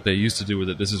 this is what they used to do with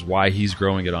it. This is why he's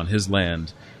growing it on his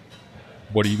land.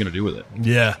 What are you going to do with it?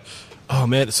 Yeah. Oh,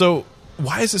 man. So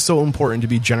why is it so important to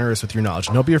be generous with your knowledge?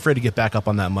 And don't be afraid to get back up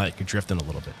on that mic. You're drifting a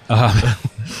little bit.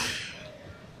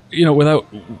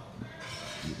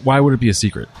 Why would it be a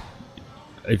secret?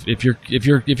 If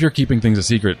you're keeping things a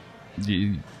secret,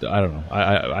 I don't know.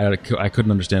 I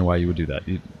couldn't understand why you would do that.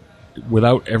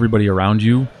 Without everybody around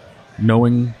you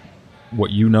knowing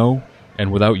what you know,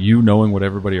 and without you knowing what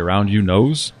everybody around you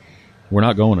knows, we're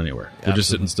not going anywhere. We're just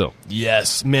sitting still.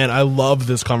 Yes, man. I love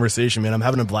this conversation, man. I'm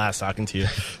having a blast talking to you.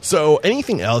 So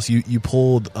anything else you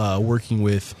pulled working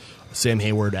with Sam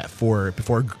Hayward at Four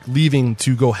before leaving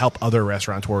to go help other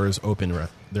restaurateurs open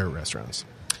their restaurants?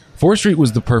 4th Street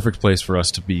was the perfect place for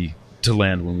us to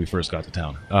land when we first got to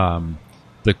town.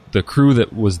 The crew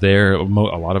that was there, a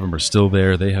lot of them are still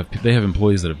there. They have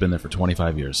employees that have been there for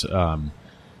 25 years.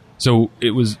 So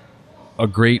it was a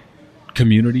great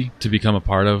community to become a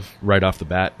part of right off the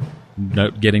bat.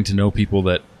 Getting to know people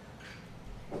that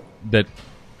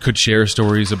could share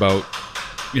stories about,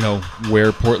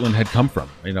 where Portland had come from.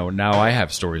 Now I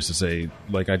have stories to say,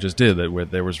 like I just did, that where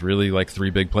there was really like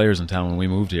 3 big players in town when we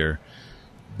moved here.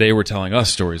 They were telling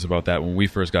us stories about that when we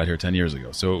first got here 10 years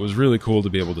ago. So it was really cool to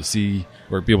be able to see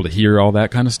or be able to hear all that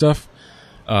kind of stuff.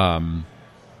 And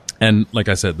like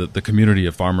I said, the community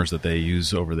of farmers that they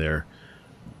use over there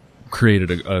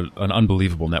created an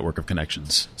unbelievable network of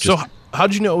connections. So how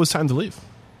did you know it was time to leave?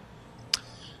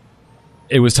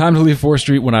 It was time to leave 4th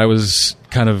Street when I was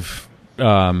kind of,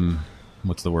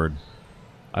 what's the word?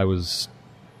 I was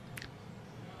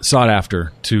sought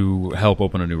after to help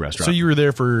open a new restaurant. So you were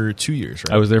there for 2 years,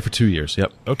 right? I was there for 2 years.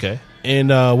 Yep. Okay. And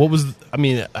how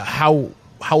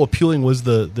appealing was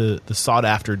the sought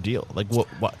after deal? Like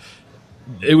what?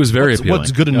 It was very appealing.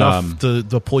 What's good enough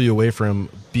to pull you away from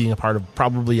being a part of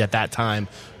probably at that time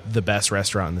the best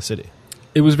restaurant in the city?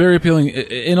 It was very appealing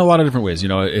in a lot of different ways.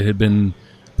 It had been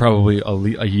probably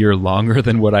a year longer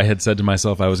than what I had said to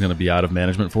myself I was going to be out of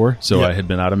management for. So yeah. I had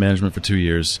been out of management for 2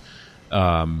 years.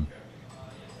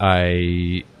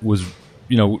 I was,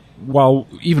 while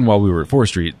we were at 4th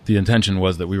Street, the intention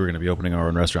was that we were going to be opening our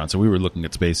own restaurant. So we were looking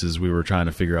at spaces. We were trying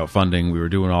to figure out funding. We were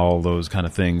doing all those kind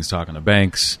of things, talking to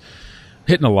banks,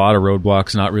 hitting a lot of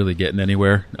roadblocks, not really getting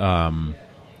anywhere.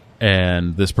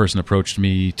 And this person approached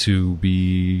me to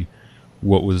be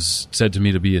what was said to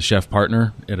me to be a chef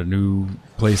partner at a new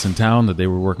place in town that they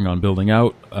were working on building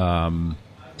out. And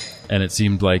it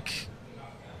seemed like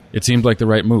the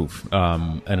right move.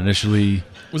 And initially,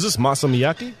 was this Masa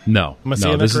Miyake? No. Am I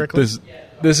saying that correctly?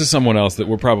 This is someone else that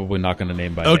we're probably not going to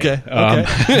name by name. Okay.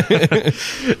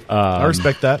 I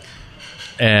respect that.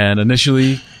 And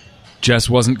initially, Jess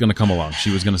wasn't going to come along.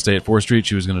 She was going to stay at 4th Street.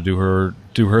 She was going to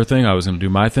do her thing. I was going to do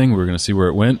my thing. We were going to see where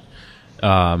it went.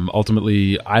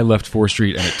 Ultimately, I left 4th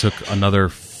Street, and it took another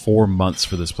 4 months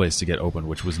for this place to get open,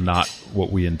 which was not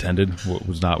what we intended. What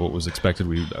was not what was expected.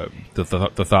 The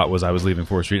thought was I was leaving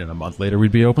 4th Street, and a month later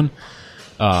we'd be open.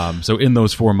 So in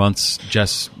those 4 months,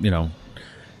 Jess,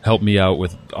 helped me out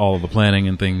with all of the planning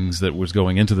and things that was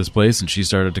going into this place, and she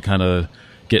started to kind of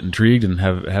get intrigued and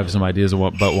have some ideas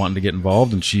about wanting to get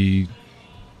involved, and she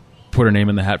put her name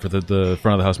in the hat for the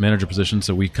front of the house manager position.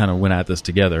 So we kind of went at this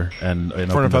together. And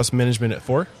front of house management at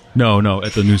 4? No,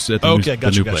 at the new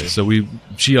place. So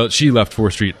she left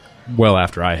 4th Street well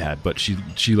after I had, but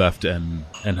she left and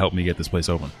helped me get this place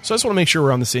open. So I just want to make sure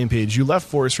we're on the same page. You left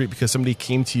 4th Street because somebody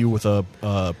came to you with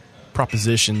a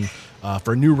proposition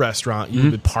for a new restaurant. You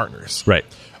needed partners, right?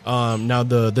 Now,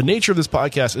 the nature of this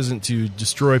podcast isn't to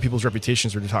destroy people's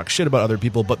reputations or to talk shit about other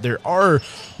people, but there are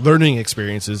learning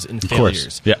experiences and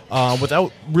failures. Yeah.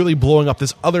 Without really blowing up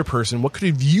this other person, what could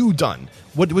have you done?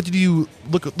 What did you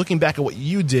looking back at what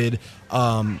you did?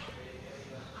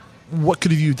 What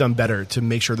could have you done better to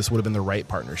make sure this would have been the right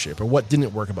partnership, or what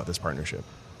didn't work about this partnership?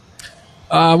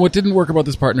 What didn't work about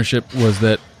this partnership was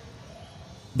that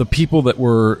the people that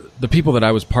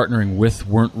I was partnering with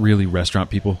weren't really restaurant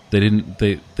people.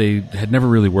 They had never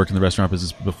really worked in the restaurant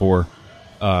business before.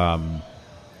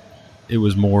 It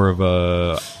was more of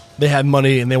a, they had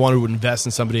money and they wanted to invest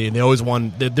in somebody, and they always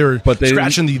they're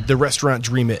scratching the restaurant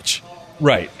dream itch,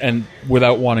 right? And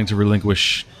without wanting to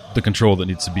relinquish the control that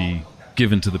needs to be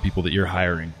given to the people that you're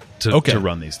hiring to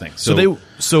run these things. So there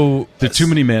too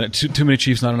many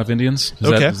chiefs, not enough Indians.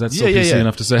 Is that still PC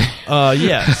enough to say?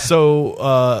 Yeah.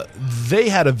 So they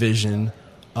had a vision,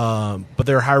 but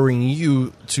they're hiring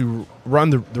you to run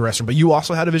the restaurant. But you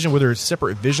also had a vision. Were there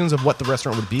separate visions of what the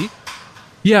restaurant would be?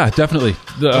 Yeah, definitely.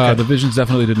 The visions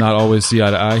definitely did not always see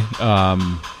eye to eye.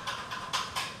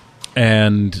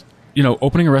 And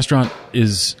opening a restaurant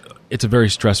it's a very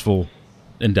stressful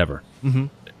endeavor. Mm-hmm.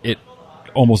 It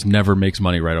almost never makes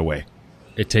money right away.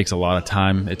 It takes a lot of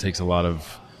time. It takes a lot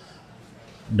of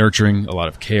nurturing, a lot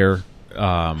of care,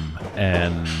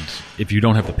 and if you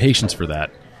don't have the patience for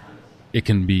that, it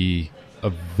can be a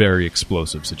very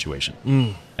explosive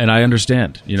situation. And I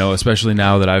understand, especially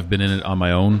now that I've been in it on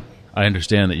my own. I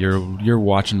understand that you're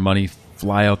watching money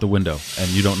fly out the window, and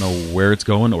you don't know where it's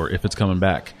going or if it's coming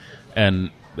back, and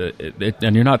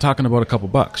you're not talking about a couple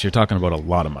bucks. You're talking about a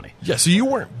lot of money. Yeah. So you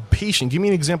weren't patient. Give me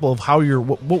an example of how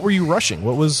what were you rushing?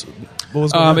 What was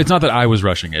going on? It's not that I was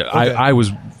rushing it. Okay.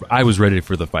 I was ready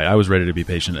for the fight. I was ready to be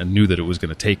patient and knew that it was going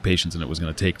to take patience and it was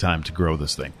going to take time to grow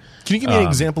this thing. Can you give me an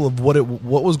example of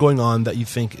what was going on that you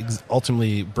think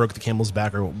ultimately broke the camel's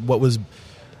back, or what was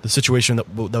the situation that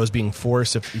was being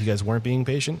forced if you guys weren't being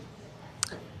patient?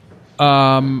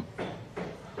 I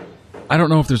don't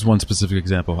know if there's one specific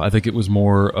example. I think it was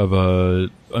more of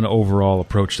an overall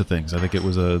approach to things. I think it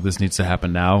was this needs to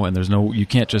happen now, and you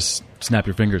can't just snap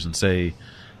your fingers and say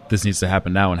this needs to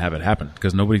happen now and have it happen,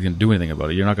 because nobody can do anything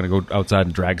about it. You're not going to go outside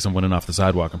and drag someone in off the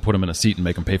sidewalk and put them in a seat and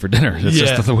make them pay for dinner. That's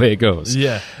just the way it goes.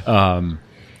 Yeah.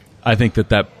 I think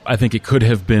I think it could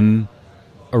have been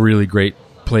a really great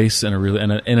place and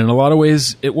and in a lot of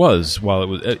ways it was.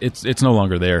 While it's no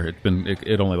longer there.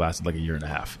 It only lasted like a year and a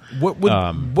half. What would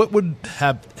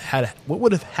have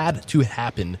had to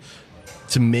happen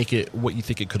to make it what you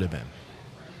think it could have been?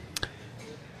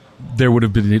 There would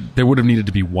have needed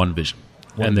to be one vision.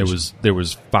 There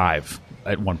was 5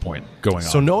 at one point going on.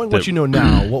 So knowing what you know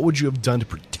now, what would you have done to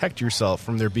protect yourself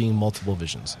from there being multiple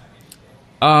visions?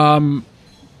 I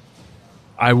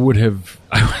would have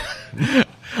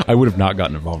not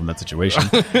gotten involved in that situation.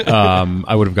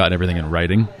 I would have gotten everything in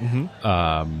writing.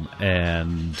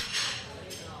 And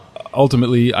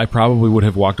ultimately, I probably would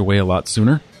have walked away a lot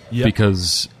sooner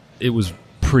because it was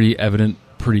pretty evident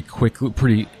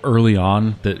pretty early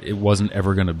on that it wasn't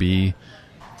ever going to be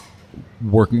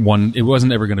it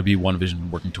wasn't ever going to be one vision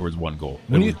working towards one goal.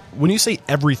 When you say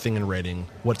everything in writing,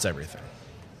 what's everything?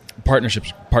 Partnership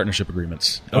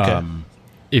agreements. Okay.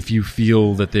 If you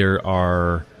feel that there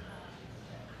are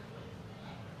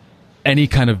any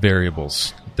kind of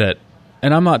variables that,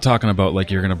 and I'm not talking about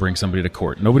like you're going to bring somebody to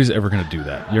court. Nobody's ever going to do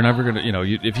that. You're never going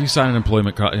to, if you sign an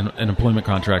employment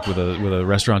contract with a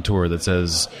restaurateur that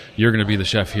says you're going to be the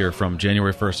chef here from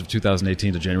January 1st of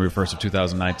 2018 to January 1st of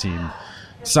 2019,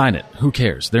 sign it. Who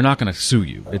cares? They're not going to sue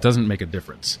you. It doesn't make a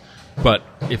difference. But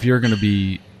if you're going to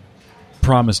be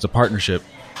promised a partnership,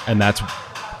 and that's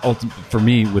for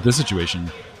me with this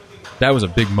situation, that was a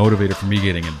big motivator for me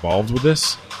getting involved with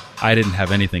this. I didn't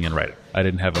have anything in writing. I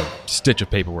didn't have a stitch of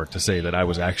paperwork to say that I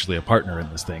was actually a partner in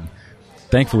this thing.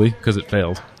 Thankfully, because it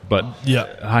failed. But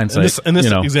hindsight, in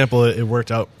this example, it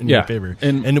worked out in your favor.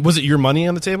 And was it your money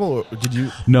on the table, or did you?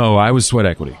 No, I was sweat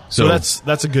equity. So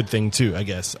that's a good thing too, I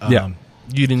guess.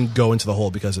 You didn't go into the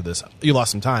hole because of this. You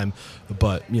lost some time,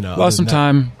 but lost some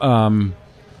time.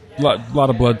 Lot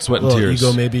of blood, sweat, and tears.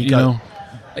 Ego maybe.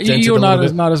 Ego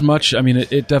not as much. I mean,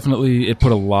 it definitely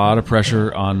put a lot of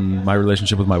pressure on my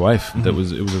relationship with my wife. It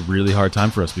was a really hard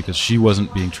time for us because she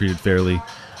wasn't being treated fairly.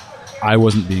 I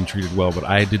wasn't being treated well, but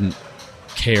I didn't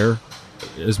care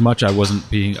as much. I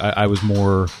was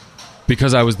more,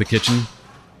 because I was the kitchen.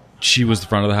 She was the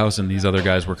front of the house, and these other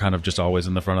guys were kind of just always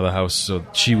in the front of the house. So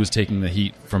she was taking the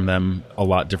heat from them a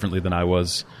lot differently than I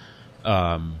was,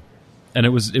 and it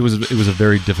was a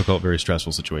very difficult, very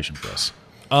stressful situation for us.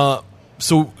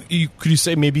 So could you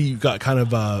say maybe you got kind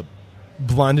of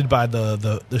blinded by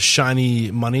the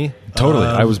shiny money? Totally,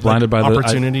 I was blinded by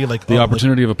opportunity, the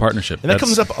opportunity of a partnership, and that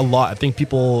comes up a lot. I think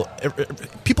people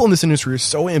in this industry are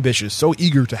so ambitious, so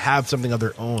eager to have something of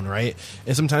their own, right?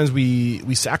 And sometimes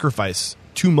we sacrifice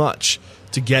too much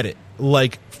to get it,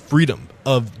 like freedom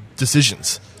of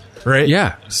decisions. Right?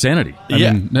 Yeah, sanity.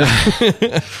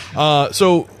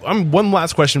 So one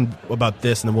last question about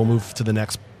this, and then we'll move to the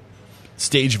next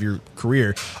stage of your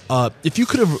career. If you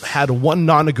could have had one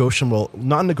non-negotiable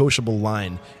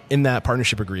line in that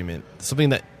partnership agreement, something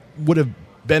that would have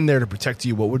been there to protect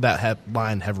you, what would that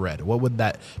line have read? What would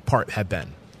that part have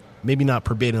been? Maybe not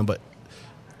verbatim, but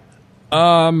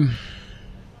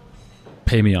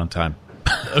pay me on time.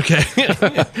 Okay.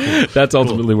 That's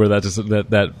ultimately where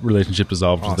that relationship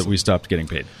dissolved. Awesome. That we stopped getting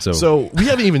paid. So we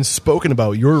haven't even spoken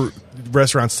about your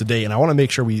restaurants today, and I want to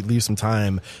make sure we leave some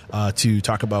time to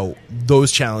talk about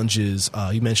those challenges.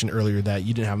 You mentioned earlier that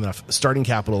you didn't have enough starting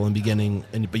capital in the beginning,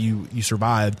 but you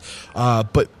survived.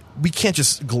 But we can't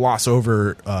just gloss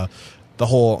over the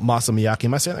whole Masa Miyake.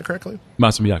 Am I saying that correctly?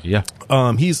 Masa Miyake, yeah.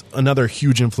 He's another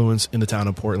huge influence in the town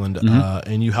of Portland,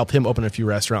 and you helped him open a few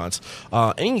restaurants.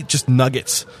 Any just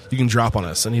nuggets you can drop on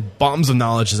us? Any bombs of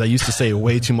knowledge, as I used to say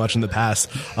way too much in the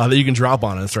past, that you can drop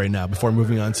on us right now before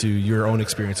moving on to your own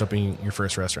experience opening your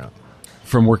first restaurant?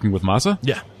 From working with Masa?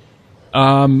 Yeah.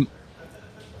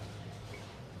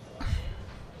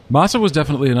 Masa was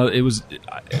definitely another.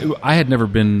 I had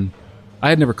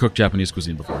never cooked Japanese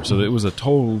cuisine before, so it was a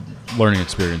total learning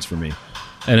experience for me.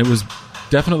 And it was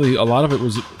definitely, a lot of it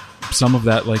was some of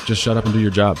that, like, just shut up and do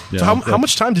your job. So how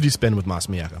much time did you spend with Masa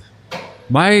Miyako?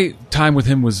 My time with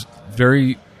him was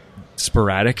very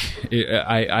sporadic.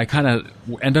 I kind of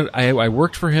ended. I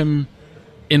worked for him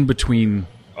in between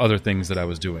other things that I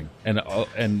was doing,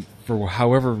 and for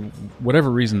whatever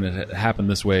reason it happened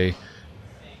this way.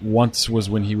 Once was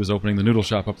when he was opening the noodle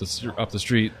shop up the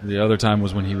street. The other time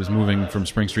was when he was moving from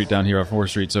Spring Street down here off 4th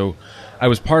Street. So I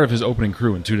was part of his opening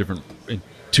crew in two different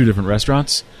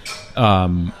restaurants,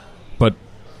 but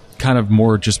kind of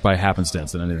more just by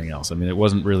happenstance than anything else. I mean, it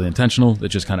wasn't really intentional. It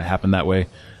just kind of happened that way.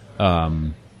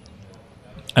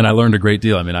 And I learned a great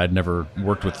deal. I mean, I'd never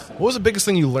worked with... What was the biggest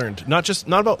thing you learned? Not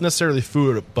about necessarily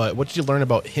food, but what did you learn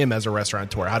about him as a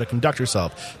restaurateur? How to conduct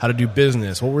yourself? How to do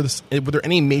business? Were there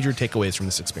any major takeaways from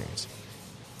this experience?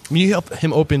 I mean, you helped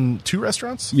him open 2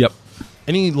 restaurants? Yep.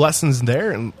 Any lessons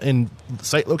there in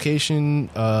site location?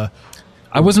 I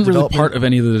wasn't really part of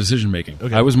any of the decision making.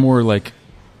 Okay. I was more like,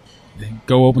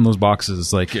 go open those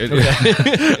boxes. Like,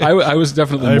 I was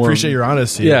definitely more... I appreciate your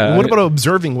honesty. Yeah. What about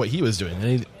observing what he was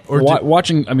doing?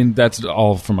 Watching, I mean, that's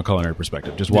all from a culinary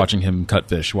perspective. Just watching him cut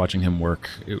fish, watching him work,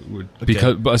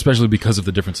 especially because of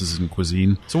the differences in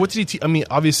cuisine. So what did he teach? I mean,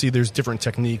 obviously there's different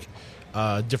technique,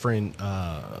 a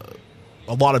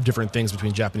lot of different things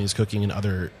between Japanese cooking and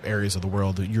other areas of the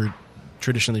world. You're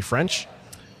traditionally French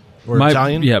or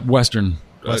Italian? Yeah, Western.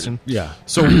 Yeah.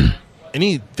 So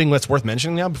anything that's worth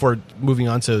mentioning now before moving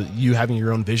on to you having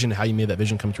your own vision, how you made that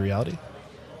vision come to reality?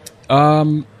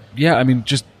 Yeah, I mean,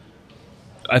 just...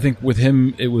 I think with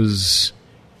him, it was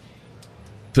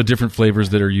the different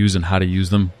flavors that are used and how to use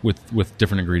them with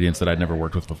different ingredients that I'd never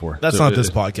worked with before. That's not this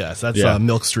podcast. That's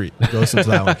Milk Street. Goes into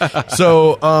that one.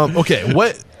 So, okay,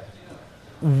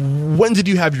 when did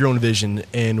you have your own vision,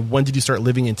 and when did you start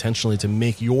living intentionally to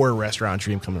make your restaurant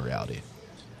dream come to reality?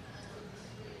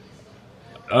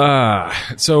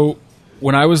 So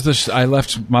when I left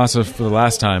Masa for the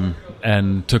last time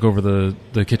and took over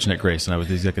the kitchen at Grace, and I was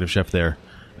the executive chef there.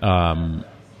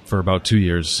 For about 2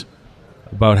 years.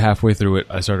 About halfway through it,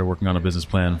 I started working on a business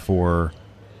plan for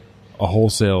a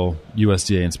wholesale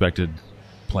USDA inspected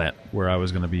plant where I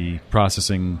was going to be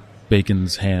processing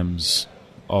bacons, hams,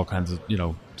 all kinds of,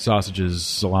 sausages,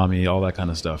 salami, all that kind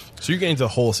of stuff. So you're getting into the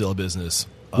wholesale business.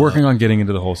 Working on getting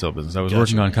into the wholesale business. I was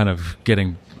working on kind of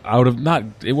getting out of,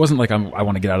 it wasn't like I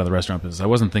want to get out of the restaurant business. I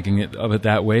wasn't thinking of it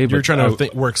that way. You're trying to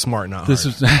work smart, not hard.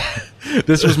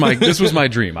 This was my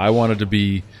dream. I wanted to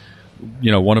be,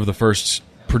 one of the first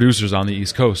producers on the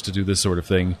East Coast to do this sort of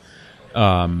thing.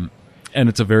 And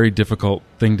it's a very difficult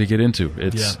thing to get into.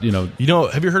 It's, have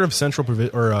you heard of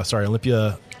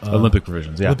Olympia? Olympic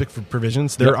Provisions, yeah. Olympic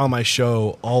Provisions. They're on my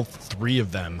show, all 3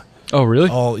 of them. Oh, really?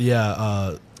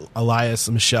 Elias,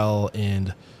 Michelle,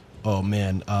 and,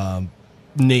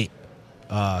 Nate.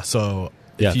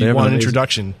 If you want an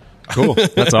introduction. Cool.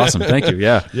 That's awesome. Thank you.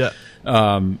 Yeah. Yeah.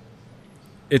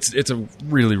 It's a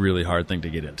really, really hard thing to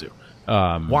get into.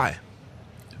 Why?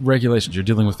 Regulations. You're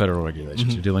dealing with federal regulations.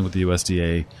 Mm-hmm. You're dealing with the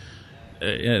USDA.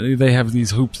 They have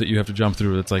these hoops that you have to jump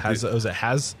through. It's like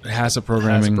HACCP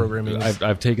programming.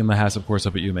 I've taken the HACCP course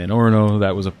up at UMA in Orono.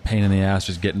 That was a pain in the ass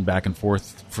just getting back and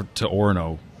forth to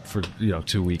Orono for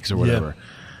 2 weeks or whatever.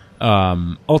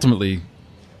 Yeah. Ultimately,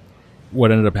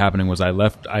 what ended up happening was I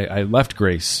left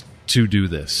Grace to do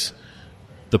this.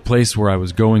 The place where I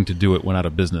was going to do it went out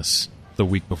of business the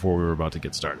week before we were about to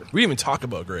get started. We didn't even talk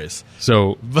about Grace.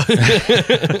 So, but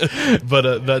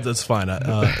that's fine.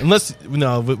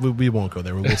 We won't go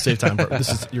there. We'll save time. This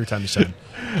is your time to shine.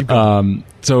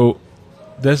 So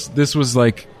this was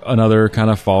like another kind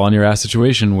of fall on your ass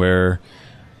situation where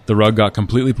the rug got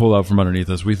completely pulled out from underneath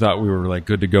us. We thought we were like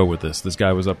good to go with this. This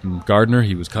guy was up in Gardner.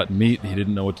 He was cutting meat. He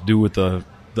didn't know what to do with the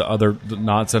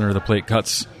not center of the plate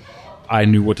cuts. I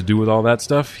knew what to do with all that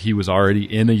stuff. He was already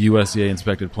in a USDA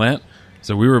inspected plant.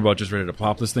 So we were about just ready to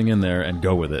pop this thing in there and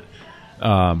go with it.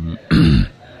 And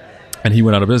he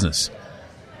went out of business.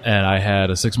 And I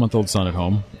had a 6-month-old son at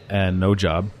home and no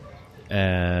job.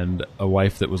 And a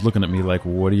wife that was looking at me like,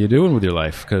 what are you doing with your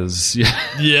life? Because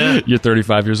you're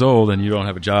 35 years old and you don't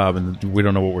have a job and we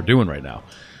don't know what we're doing right now.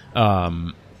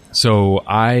 So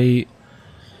I,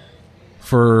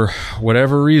 for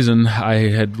whatever reason, I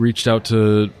had reached out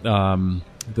to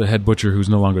the head butcher who's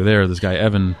no longer there, this guy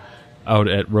Evan, out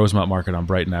at Rosemont Market on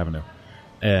Brighton Avenue.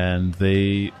 And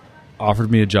they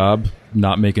offered me a job,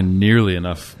 not making nearly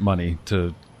enough money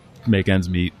to make ends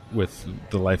meet with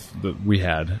the life that we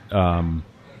had.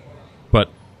 but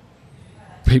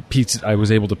I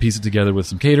was able to piece it together with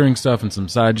some catering stuff and some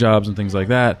side jobs and things like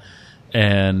that,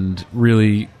 and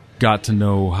really got to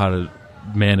know how to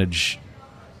manage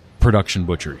production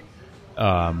butchery.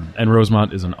 And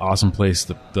Rosemont is an awesome place.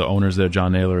 The owner's there,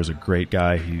 John Naylor, is a great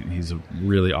guy. He's a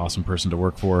really awesome person to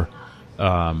work for.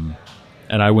 And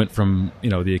I went from,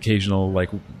 the occasional, like,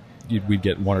 we'd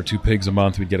get 1 or 2 pigs a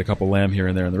month. We'd get a couple lamb here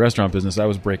and there in the restaurant business. I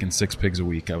was breaking 6 pigs a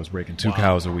week. I was breaking 2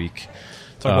 cows a week.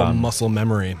 Talk about muscle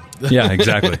memory. Yeah,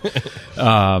 exactly.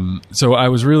 So I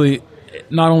was really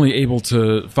not only able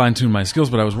to fine-tune my skills,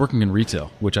 but I was working in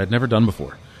retail, which I'd never done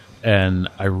before. And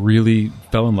I really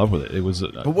fell in love with it. It was.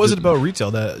 What was it about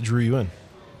retail that drew you in?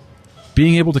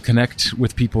 Being able to connect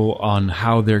with people on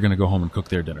how they're going to go home and cook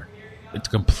their dinner. It's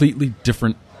a completely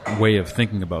different way of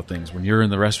thinking about things. When you're in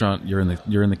the restaurant, you're in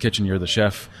the kitchen, you're the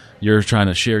chef. You're trying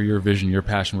to share your vision, your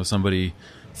passion with somebody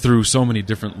through so many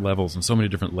different levels and so many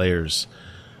different layers.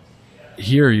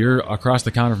 Here, you're across the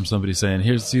counter from somebody saying,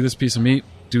 "Here, see this piece of meat?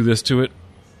 Do this to it,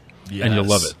 and you'll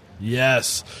love it."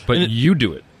 Yes, but you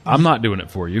do it. I'm not doing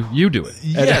it for you. You do it.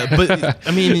 Yeah, but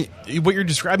I mean, what you're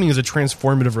describing is a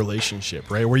transformative relationship,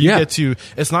 right? Where you get to,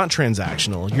 it's not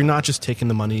transactional. You're not just taking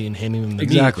the money and handing them the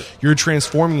meat. You're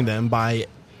transforming them by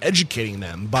educating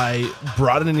them, by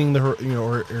broadening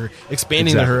or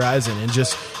expanding the horizon,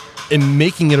 and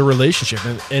making it a relationship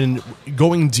and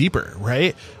going deeper,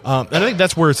 right? And I think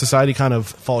that's where society kind of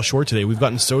falls short today. We've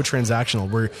gotten so transactional.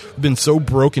 We've been so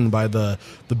broken by the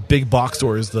big box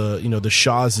stores, the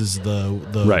Shaw's,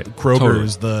 the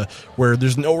Kroger's, where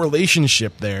there's no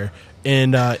relationship there.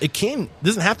 And it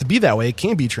doesn't have to be that way. It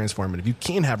can be transformative. You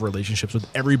can have relationships with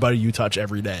everybody you touch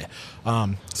every day.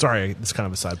 Sorry, it's kind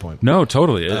of a side point. No,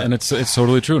 totally, and it's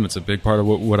totally true, and it's a big part of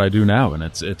what I do now, and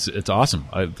it's awesome.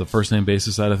 The first name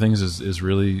basis side of things is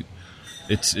really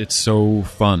it's so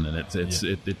fun, and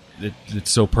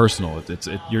it's so personal.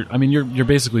 You're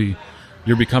basically.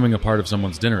 You're becoming a part of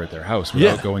someone's dinner at their house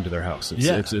without going to their house.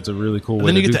 It's a really cool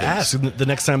way to do things. Then you get to ask the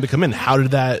next time they come in, how did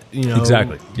that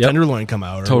tenderloin come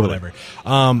out or whatever.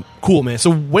 Cool, man.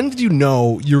 So when did you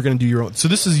know you were going to do your own? So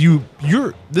this is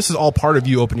this is all part of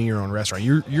you opening your own restaurant.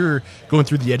 You're going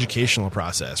through the educational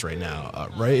process right now,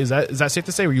 right? Is that safe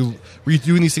to say? Were you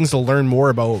doing these things to learn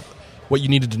more about what you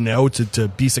needed to know to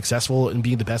be successful and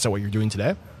be the best at what you're doing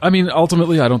today? I mean,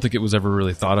 ultimately, I don't think it was ever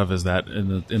really thought of as that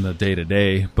in the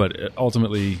day-to-day, but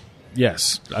ultimately,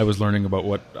 yes, I was learning about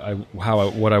what I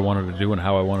wanted to do and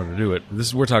how I wanted to do it.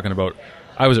 We're talking about,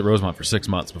 I was at Rosemont for 6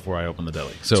 months before I opened the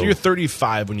deli. So you're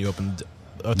 35 when you opened,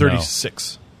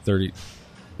 36. 30.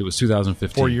 It was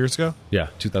 2015. 4 years ago? Yeah,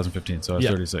 2015. So I was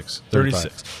 36.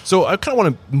 36. So I kind of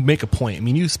want to make a point. I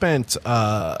mean, you spent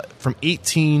from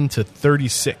 18 to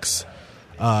 36.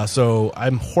 So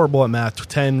I'm horrible at math.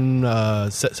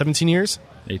 17 years?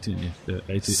 18 years.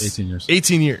 18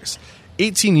 years.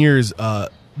 18 years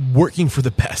working for the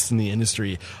best in the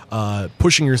industry,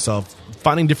 pushing yourself,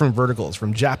 finding different verticals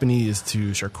from Japanese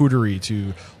to charcuterie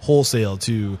to wholesale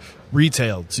to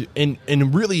retail and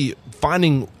really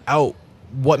finding out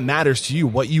what matters to you,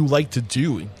 what you like to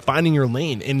do, finding your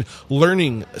lane and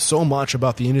learning so much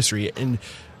about the industry. And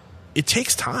it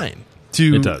takes time.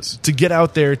 To get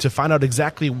out there, to find out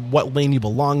exactly what lane you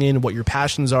belong in, what your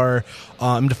passions are,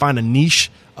 to find a niche.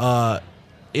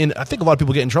 And I think a lot of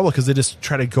people get in trouble because they just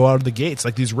try to go out of the gates,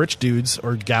 like these rich dudes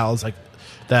or gals like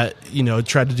that,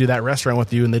 tried to do that restaurant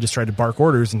with you, and they just tried to bark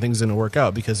orders and things didn't work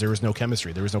out because there was no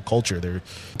chemistry, there was no culture there.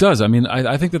 It does. I mean,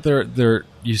 I think that there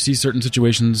you see certain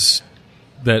situations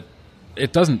that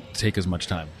it doesn't take as much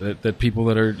time. That people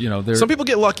that are, some people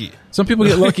get lucky. Some people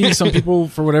get lucky. Some people,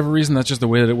 for whatever reason, that's just the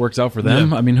way that it works out for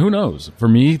them. Yeah. I mean, who knows? For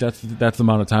me, that's the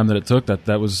amount of time that it took.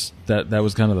 That was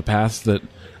kind of the path that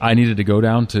I needed to go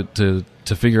down to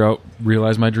figure out,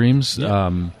 realize my dreams.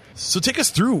 Yeah. So take us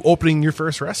through opening your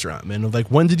first restaurant, man. Like,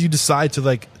 when did you decide to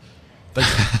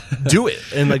do it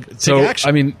and take action?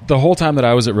 I mean, the whole time that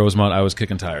I was at Rosemont, I was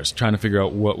kicking tires, trying to figure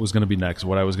out what was going to be next,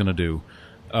 what I was going to do.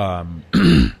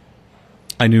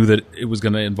 I knew that it was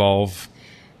going to involve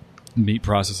meat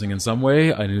processing in some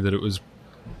way. I knew that it was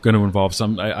going to involve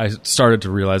I started to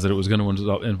realize that it was going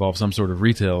to involve some sort of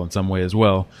retail in some way as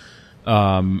well.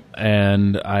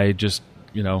 And I just,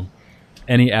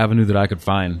 any avenue that I could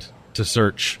find to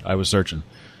search, I was searching.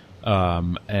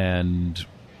 And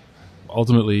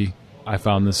ultimately, I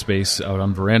found this space out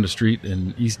on Veranda Street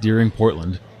in East Deering,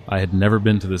 Portland. I had never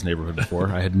been to this neighborhood before.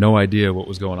 I had no idea what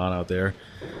was going on out there.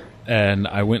 And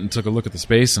I went and took a look at the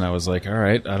space, and I was like, all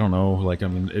right, I don't know.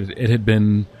 It had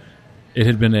been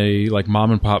a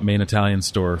mom and pop Maine Italian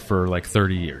store for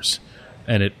 30 years.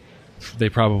 And they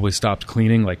probably stopped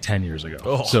cleaning 10 years ago.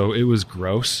 Oh. So it was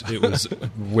gross. It was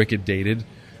wicked dated.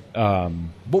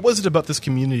 What was it about this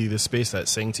community, this space, that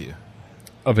sang to you?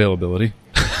 Availability.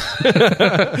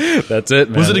 That's it,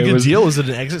 man. Was it a good deal? Was it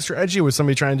an exit strategy? Or was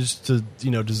somebody trying to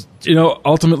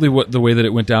ultimately the way that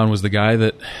it went down was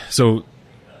the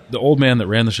old man that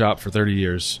ran the shop for 30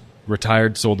 years,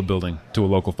 retired, sold the building to a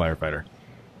local firefighter.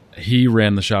 He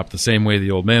ran the shop the same way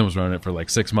the old man was running it for like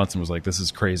 6 months and was like, this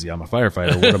is crazy. I'm a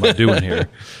firefighter. What am I doing here?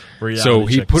 So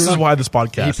he put this is why this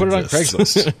podcast He put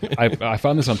exists. it on Craigslist.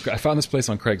 I found this place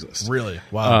on Craigslist. Really?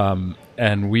 Wow.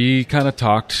 And we kind of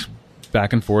talked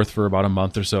back and forth for about a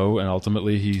month or so, and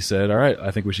ultimately he said, all right,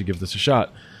 I think we should give this a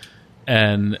shot.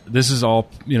 And this is all,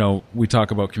 we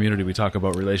talk about community, we talk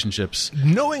about relationships.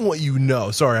 Knowing what you know,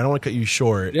 sorry, I don't want to cut you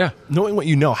short. Yeah. Knowing what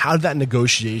you know, how did that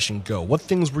negotiation go? What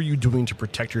things were you doing to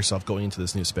protect yourself going into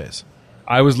this new space?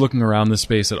 I was looking around this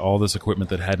space at all this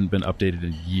equipment that hadn't been updated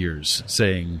in years,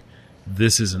 saying,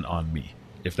 this isn't on me.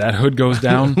 If that hood goes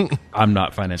down, I'm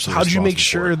not financially How did you make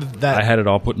responsible sure for it. that I had it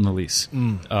all put in the lease.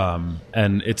 And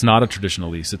it's not a traditional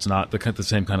lease. It's not the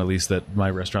same kind of lease that my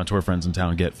restaurateur friends in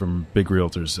town get from big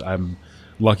realtors. I'm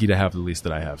lucky to have the lease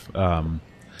that I have.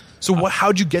 So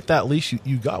how'd you get that lease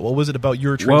you got? What was it about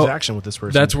your transaction with this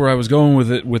person? That's where I was going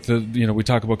with it. With we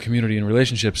talk about community and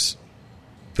relationships.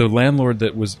 The landlord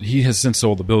he has since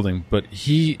sold the building, but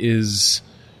he is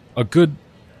a good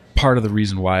part of the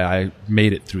reason why I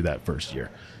made it through that first year.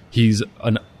 He's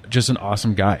just an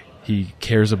awesome guy. He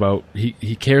cares about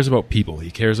he cares about people.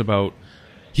 He cared about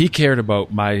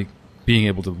my being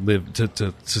able to live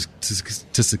to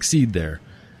succeed there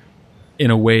in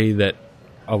a way that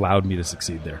allowed me to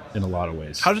succeed there in a lot of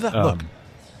ways. How did that look?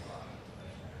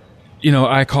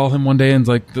 I call him one day and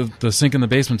like the sink in the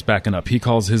basement's backing up. He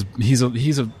calls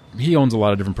he owns a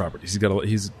lot of different properties.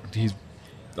 He's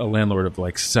a landlord of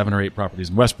like 7 or 8 properties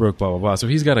in Westbrook, blah blah blah. So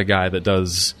he's got a guy that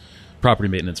does property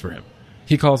maintenance for him.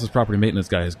 He calls his property maintenance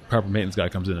guy. His property maintenance guy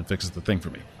comes in and fixes the thing for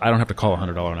me. I don't have to call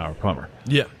 $100 an hour plumber.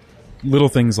 Yeah, little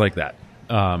things like that.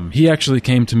 He actually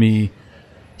came to me.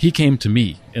 He came to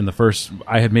me in the first.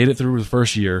 I had made it through the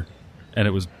first year, and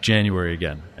it was January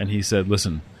again. And he said,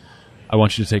 "Listen, I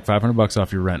want you to take $500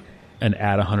 off your rent and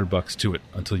add $100 to it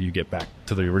until you get back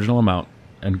to the original amount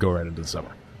and go right into the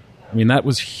summer." I mean, that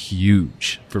was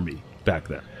huge for me back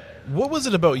then. What was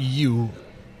it about you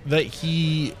that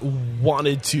he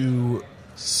wanted to?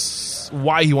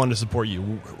 Why he wanted to support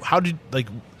you?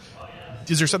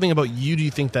 Is there something about you? Do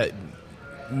you think that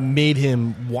made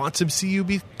him want to see you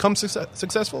become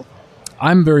successful?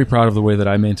 I'm very proud of the way that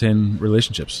I maintain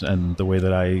relationships and the way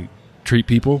that I treat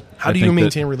people. How do you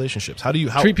maintain relationships? How do you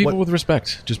treat people with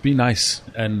respect? Just be nice,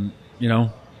 and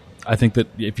I think that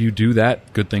if you do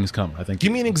that, good things come.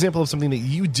 Give me an example of something that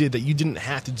you did that you didn't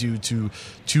have to do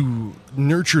to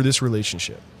nurture this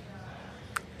relationship.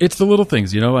 It's the little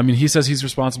things, I mean, he says he's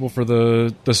responsible for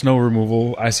the snow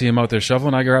removal. I see him out there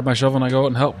shoveling. I grab my shovel and I go out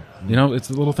and help. It's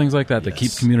the little things like that that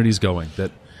keep communities going.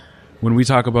 That when we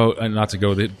talk about, and not to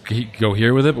go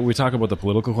here with it, but we talk about the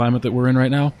political climate that we're in right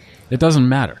now, it doesn't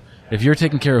matter. If you're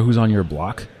taking care of who's on your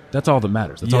block, that's all that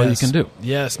matters. That's all you can do.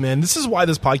 Yes, man. This is why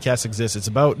this podcast exists. It's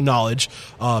about knowledge,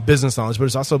 business knowledge, but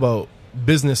it's also about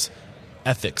business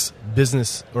ethics,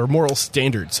 business or moral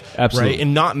standards. Absolutely. Right?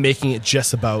 And not making it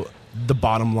just about the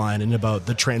bottom line and about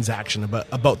the transaction,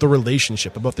 about the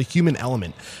relationship, about the human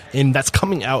element. And that's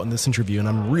coming out in this interview, and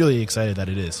I'm really excited that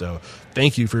it is. So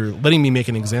thank you for letting me make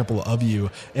an example of you.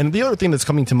 And the other thing that's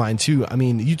coming to mind too, I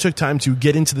mean, you took time to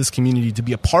get into this community, to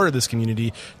be a part of this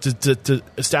community, to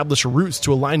establish roots,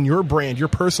 to align your brand, your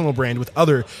personal brand with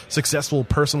other successful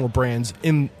personal brands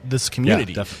in this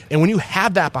community. Yeah, definitely. And when you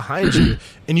have that behind you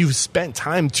and you've spent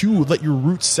time to let your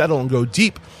roots settle and go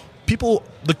deep,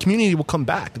 the community will come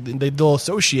back. They'll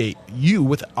associate you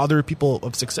with other people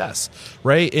of success,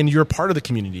 right? And you're a part of the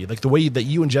community. Like the way that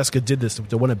you and Jessica did this,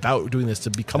 that went about doing this to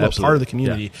become a part of the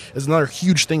community is another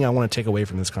huge thing I want to take away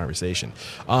from this conversation.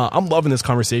 I'm loving this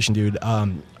conversation, dude.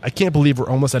 I can't believe we're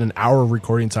almost at an hour of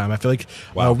recording time. I feel like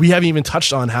we haven't even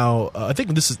touched on how I think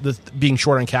this being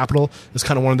short on capital is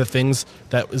kind of one of the things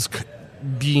that is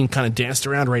being kind of danced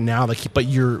around right now. But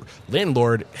your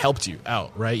landlord helped you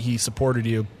out, right? He supported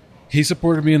you. He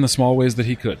supported me in the small ways that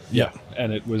he could. Yeah.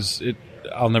 And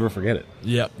I'll never forget it.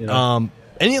 Yeah.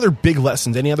 Any other big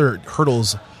lessons, any other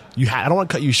hurdles you had? I don't want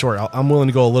to cut you short. I'm willing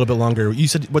to go a little bit longer. You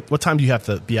said, what time do you have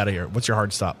to be out of here? What's your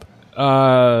hard stop?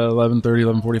 11:30,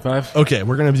 11:45. Okay.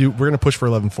 We're going to push for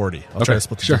 11:40. I'll try to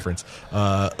split the difference.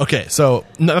 Okay. So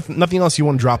nothing else you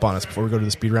want to drop on us before we go to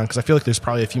the speed round? Because I feel like there's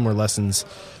probably a few more lessons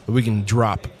that we can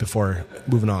drop before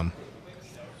moving on.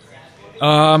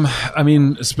 I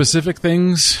mean, specific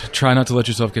things, try not to let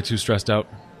yourself get too stressed out.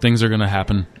 Things are going to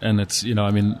happen. And it's,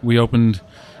 we opened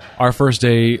Our first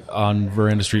day on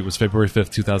Veranda Street was February 5th,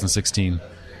 2016.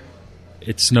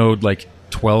 It snowed like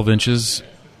 12 inches,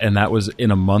 and that was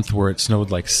in a month where it snowed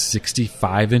like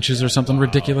 65 inches or something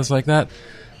ridiculous like that.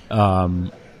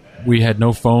 We had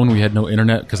no phone. We had no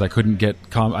internet because I couldn't get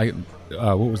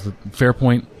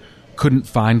Fairpoint couldn't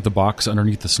find the box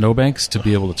underneath the snowbanks to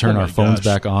be able to turn our phones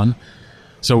back on.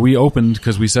 So we opened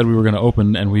because we said we were going to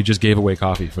open, and we just gave away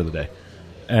coffee for the day.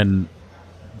 And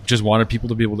just wanted people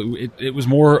to be able to. It was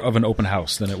more of an open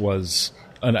house than it was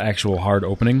an actual hard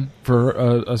opening for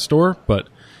a store, but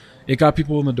it got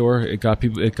people in the door. It got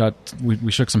people.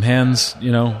 We shook some hands.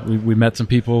 You know, we met some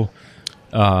people.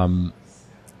 I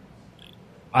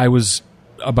was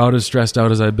about as stressed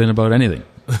out as I've been about anything.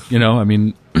 You know, I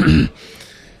mean, I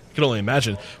can only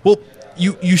imagine. Well,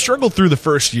 you struggled through the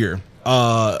first year.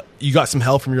 You got some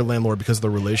help from your landlord because of the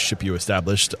relationship you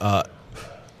established.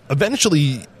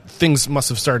 Eventually, things must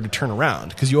have started to turn around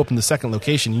because you opened the second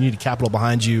location. You needed capital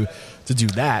behind you to do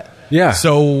that. Yeah.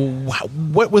 So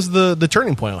what was the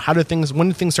turning point? When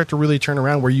did things start to really turn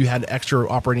around where you had extra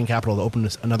operating capital to open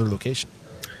another location?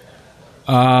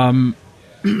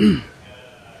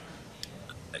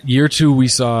 Year two, we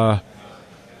saw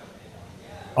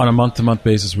on a month-to-month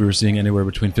basis, we were seeing anywhere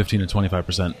between 15 and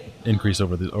 25% increase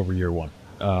over year one.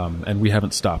 And we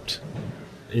haven't stopped.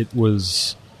 It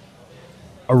was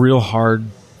a real hard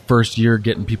first year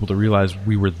getting people to realize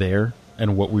we were there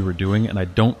and what we were doing, and I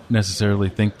don't necessarily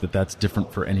think that that's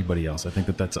different for anybody else. I think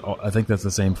that's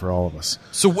the same for all of us.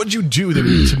 So what did you do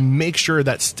then to make sure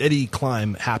that steady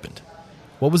climb happened?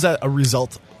 What was that a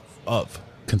result of?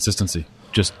 Consistency.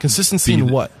 Just consistency in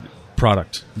what?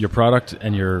 Product. Your product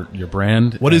and your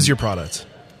brand. What is your product?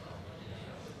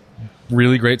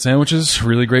 Really great sandwiches,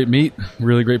 really great meat,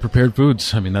 really great prepared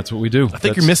foods. I mean, that's what we do. I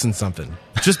think you're missing something.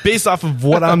 Just based off of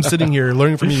what I'm sitting here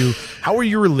learning from you, how are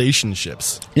your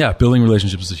relationships? Yeah, building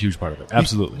relationships is a huge part of it.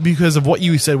 Absolutely. Because of what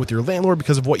you said with your landlord,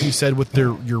 because of what you said with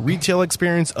your retail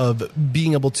experience of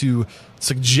being able to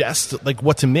suggest like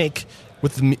what to make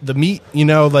with the meat, you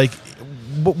know, like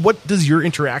what does your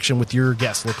interaction with your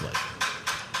guests look like?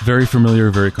 Very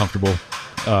familiar, very comfortable.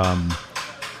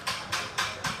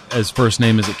 As first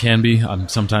name as it can be.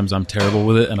 Sometimes I'm terrible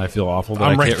with it, and I feel awful that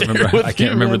I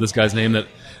can't remember this guy's name. That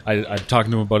I'm talking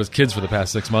to him about his kids for the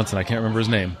past 6 months, and I can't remember his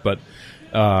name. But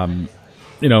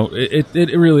you know, it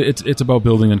really it's about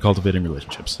building and cultivating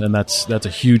relationships, and that's a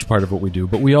huge part of what we do.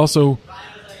 But we also,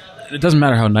 it doesn't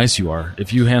matter how nice you are.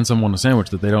 If you hand someone a sandwich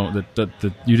that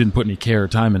that you didn't put any care or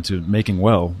time into making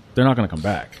well, they're not going to come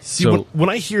back. See, so, when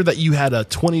I hear that you had a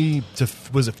 20 to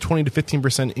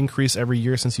 15% increase every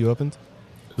year since you opened.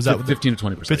 Was that 15 to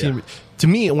 20%? 15. Yeah. To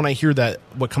me, when I hear that,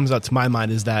 what comes out to my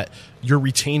mind is that you're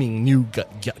retaining new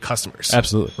customers.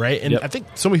 Absolutely. Right? And I think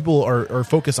so many people are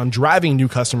focused on driving new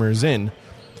customers in,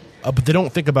 but they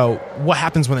don't think about what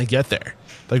happens when they get there.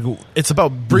 Like, it's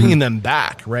about bringing them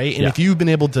back, right? And if you've been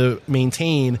able to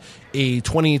maintain a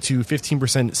 20 to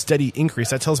 15% steady increase,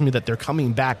 that tells me that they're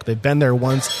coming back. They've been there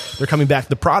once. They're coming back.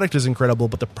 The product is incredible,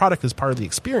 but the product is part of the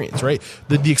experience, right?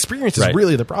 The experience is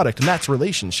really the product, and that's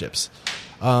relationships.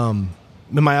 Am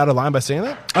I out of line by saying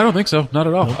that? I don't think so. Not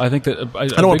at all. No. I think that I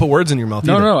don't want to put words in your mouth.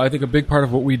 No. I think a big part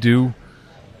of what we do,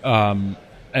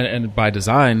 and by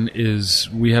design, is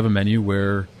we have a menu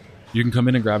where you can come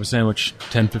in and grab a sandwich.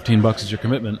 $10-15 is your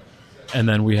commitment, and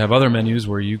then we have other menus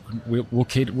where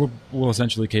we'll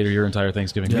essentially cater your entire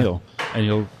Thanksgiving meal, and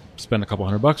you'll spend a couple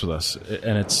 $100 with us.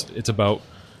 And it's about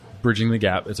bridging the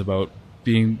gap. It's about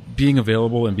being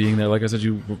available and being there. Like I said,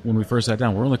 when we first sat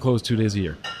down, we're only closed 2 days a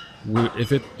year.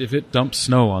 If it dumps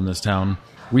snow on this town,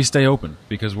 we stay open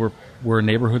because we're a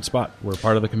neighborhood spot. We're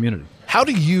part of the community. How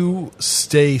do you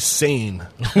stay sane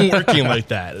working like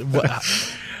that?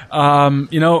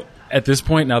 You know, at this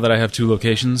point, now that I have 2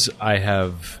 locations, I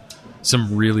have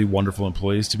some really wonderful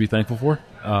employees to be thankful for.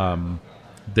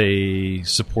 They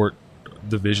support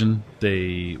the vision.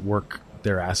 They work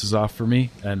their asses off for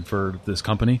me and for this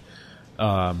company,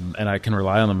 and I can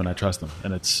rely on them and I trust them.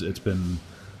 And it's been.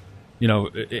 You know,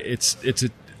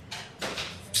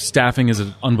 staffing is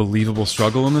an unbelievable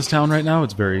struggle in this town right now.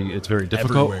 It's very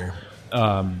difficult. Everywhere.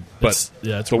 But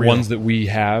the real. Ones that we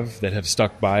have that have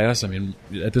stuck by us. I mean,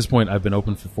 at this point, I've been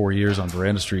open for 4 years on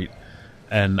Veranda Street,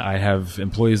 and I have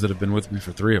employees that have been with me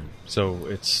for 3 of them. So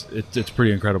it's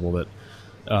pretty incredible that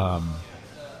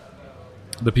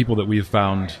the people that we've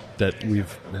found that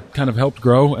we've kind of helped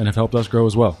grow and have helped us grow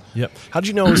as well. Yep. How did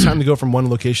you know it was time to go from 1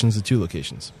 location to 2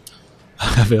 locations?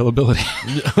 Availability.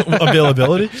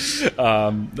 Availability?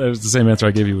 That was the same answer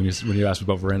I gave you when you asked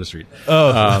about Veranda Street.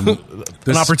 An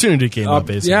opportunity came up,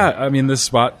 basically. Yeah, I mean, this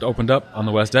spot opened up on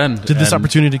the West End. Did this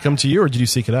opportunity come to you, or did you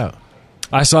seek it out?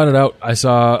 I sought it out. I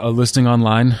saw a listing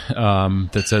online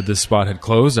that said this spot had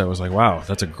closed. I was like, wow,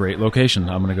 that's a great location.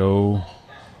 I'm gonna go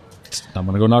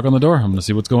knock on the door. I'm gonna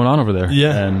see what's going on over there.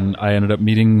 Yeah. And I ended up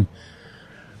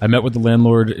I met with the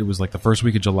landlord. It was like the first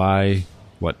week of July,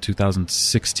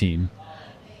 2016.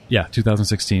 Yeah,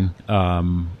 2016.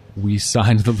 We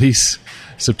signed the lease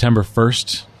September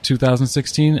 1st,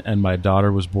 2016, and my daughter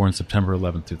was born September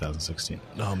 11th, 2016.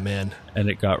 Oh, man. And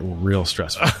it got real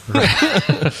stressful.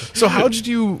 So how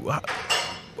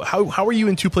were you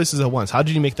in two places at once? How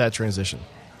did you make that transition?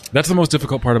 That's the most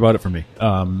difficult part about it for me,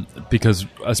 because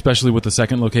especially with the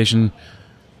second location,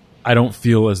 I don't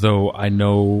feel as though I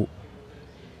know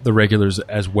the regulars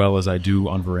as well as I do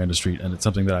on Veranda Street, and it's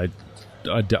something that I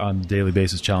on a daily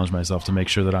basis challenge myself to make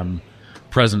sure that I'm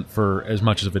present for as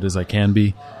much of it as I can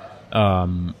be.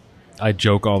 I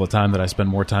joke all the time that I spend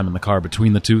more time in the car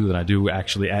between the two than I do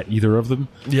actually at either of them.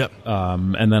 Yep.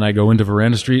 And then I go into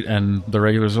Veranda Street and the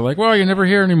regulars are like, well, you're never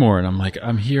here anymore. And I'm like,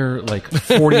 I'm here like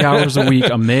 40 hours a week.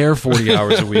 I'm there 40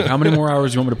 hours a week. How many more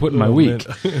hours do you want me to put in my week?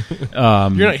 You're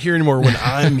not here anymore when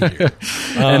I'm here.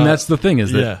 And that's the thing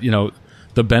is that,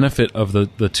 the benefit of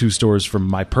the two stores from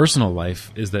my personal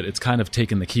life is that it's kind of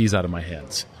taken the keys out of my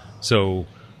hands. So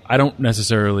I don't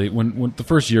necessarily, when the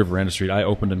first year of Veranda Street, I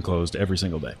opened and closed every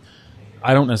single day.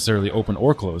 I don't necessarily open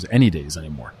or close any days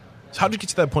anymore. So how did you get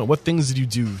to that point? What things did you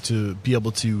do to be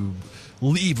able to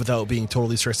leave without being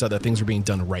totally stressed out that things are being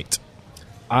done right?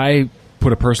 I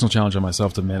put a personal challenge on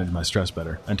myself to manage my stress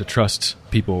better and to trust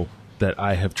people that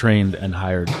I have trained and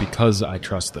hired because I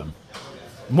trust them.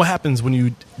 What happens when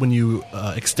you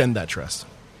extend that trust?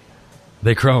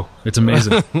 They crow. It's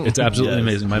amazing. It's absolutely Yes.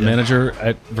 amazing. My manager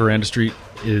at Veranda Street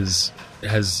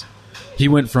he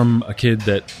went from a kid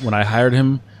that when I hired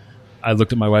him, I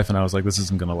looked at my wife and I was like, this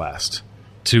isn't going to last,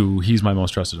 to he's my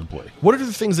most trusted employee. What are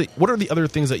the other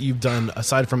things that you've done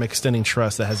aside from extending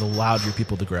trust that has allowed your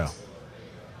people to grow?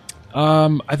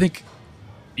 I think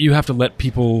you have to let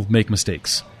people make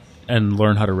mistakes and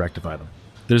learn how to rectify them.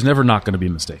 There's never not going to be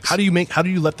mistakes. How do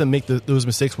you let them make those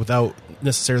mistakes without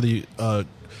necessarily, what's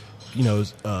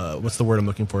the word I'm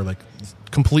looking for? Like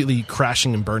completely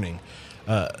crashing and burning.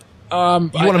 You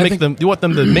want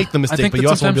them to make the mistake, but you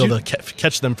also want to be able to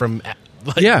catch them from.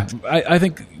 I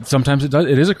think sometimes it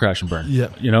is a crash and burn. Yeah.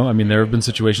 There have been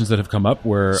situations that have come up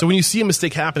where. So when you see a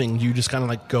mistake happening, you just kind of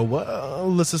like go,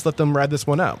 well, let's just let them ride this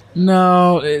one out.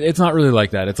 No, it's not really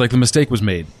like that. It's like the mistake was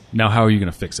made. Now, how are you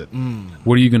going to fix it?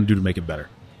 What are you going to do to make it better?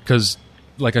 Because,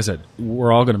 like I said,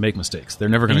 we're all going to make mistakes. They're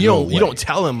never going to go away. You don't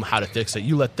tell them how to fix it.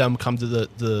 You let them come to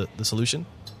the solution.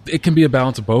 It can be a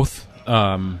balance of both.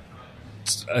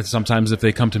 Sometimes if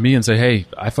they come to me and say, hey,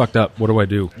 I fucked up, what do I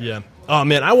do? Yeah. Oh,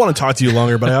 man, I want to talk to you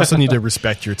longer, but I also need to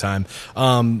respect your time.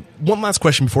 One last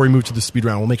question before we move to the speed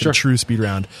round. We'll make it a true speed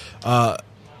round. How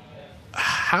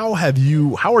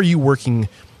are you working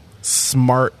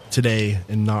smart today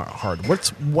and not hard? What's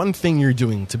one thing you're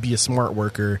doing to be a smart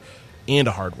worker and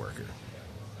a hard worker?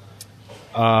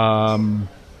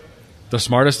 The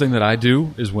smartest thing that I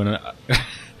do is when,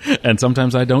 and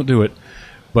sometimes I don't do it,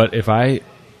 but if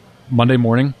Monday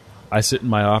morning, I sit in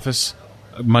my office.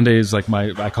 Monday is like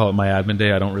I call it my admin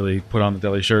day. I don't really put on the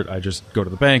deli shirt. I just go to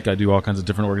the bank. I do all kinds of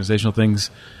different organizational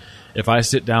things. If I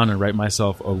sit down and write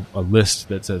myself a list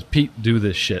that says, Pete, do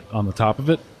this shit on the top of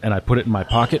it, and I put it in my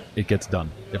pocket, it gets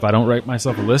done. If I don't write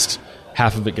myself a list,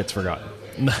 half of it gets forgotten.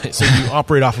 Nice. So you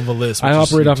operate off of a list. I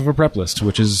operate off of a prep list,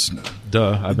 which is,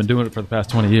 I've been doing it for the past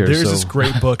 20 years. There's this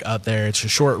great book out there. It's a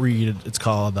short read. It's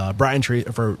called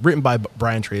written by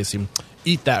Brian Tracy,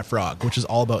 Eat That Frog, which is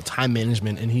all about time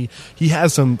management. And he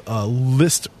has some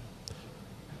list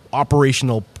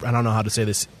operational, I don't know how to say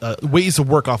this, ways to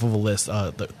work off of a list,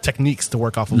 the techniques to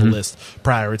work off of a list,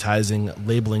 prioritizing,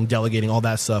 labeling, delegating, all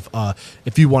that stuff.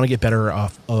 If you want to get better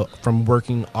off from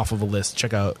working off of a list,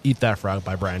 check out Eat That Frog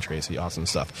by Brian Tracy. Awesome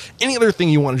stuff. Any other thing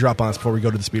you want to drop on us before we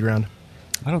go to the speed round?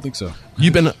 I don't think so.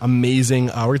 You've been amazing.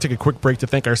 We're going to take a quick break to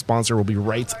thank our sponsor. We'll be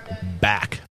right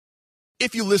back.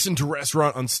 If you listen to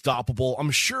Restaurant Unstoppable,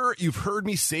 I'm sure you've heard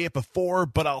me say it before,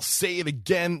 but I'll say it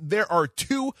again. There are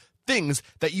two things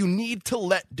that you need to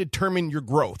let determine your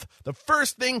growth. The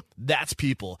first thing, that's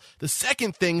people. The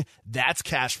second thing, that's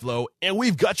cash flow. And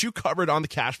we've got you covered on the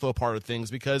cash flow part of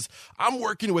things because I'm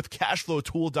working with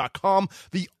cashflowtool.com,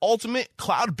 the ultimate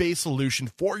cloud-based solution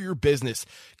for your business.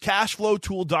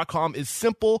 Cashflowtool.com is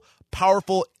simple,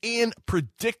 powerful, and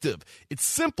predictive. It's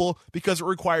simple because it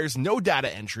requires no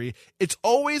data entry. It's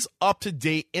always up to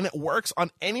date and it works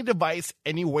on any device,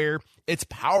 anywhere. It's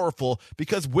powerful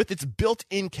because with its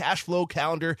built-in cash flow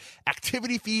calendar,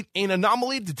 activity feed, and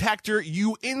anomaly detector,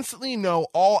 you instantly know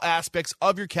all aspects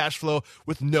of your cash flow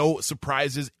with no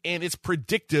surprises. And it's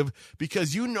predictive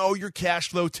because you know your cash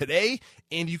flow today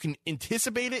and you can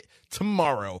anticipate it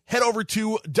tomorrow. Head over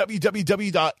to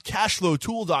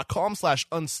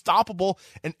www.cashflowtool.com/unstoppable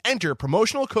and enter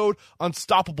promotional code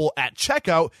unstoppable at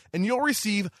checkout, and you'll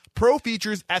receive pro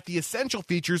features at the essential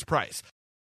features price.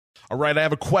 All right, I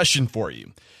have a question for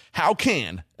you. How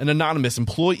can an anonymous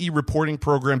employee reporting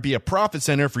program be a profit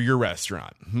center for your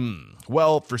restaurant?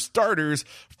 Well, for starters,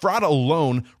 fraud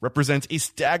alone represents a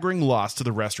staggering loss to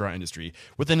the restaurant industry,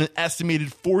 with an estimated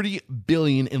 $40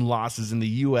 billion in losses in the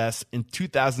U.S. in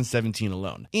 2017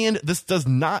 alone. And this does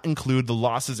not include the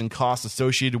losses and costs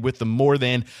associated with the more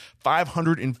than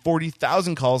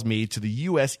 540,000 calls made to the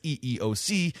U.S.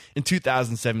 EEOC in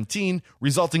 2017,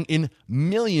 resulting in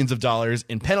millions of dollars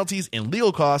in penalties and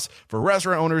legal costs for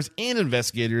restaurant owners and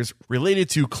investigators related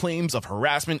to claims of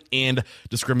harassment and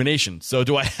discrimination. So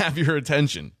do I have your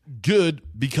attention? Good,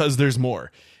 because there's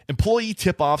more. Employee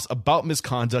tip-offs about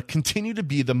misconduct continue to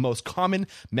be the most common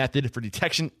method for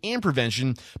detection and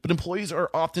prevention, but employees are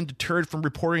often deterred from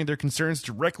reporting their concerns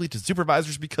directly to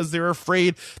supervisors because they're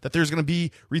afraid that there's going to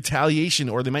be retaliation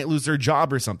or they might lose their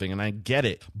job or something, and I get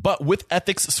it. But with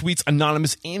Ethics Suite's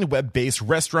anonymous and web-based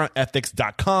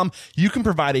restaurantethics.com, you can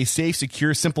provide a safe,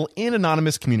 secure, simple, and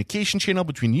anonymous communication channel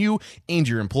between you and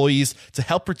your employees to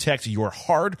help protect your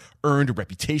hard-earned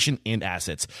reputation and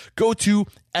assets. Go to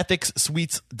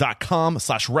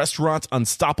ethicssuites.com/restaurants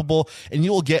unstoppable and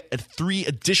you'll get 3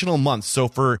 additional months. So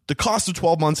for the cost of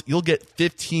 12 months, you'll get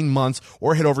 15 months,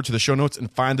 or head over to the show notes and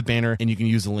find the banner and you can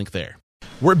use the link there.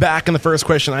 We're back, and the first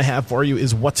question I have for you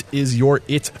is, what is your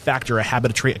it factor, a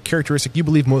habit, a trait, a characteristic you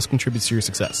believe most contributes to your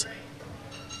success?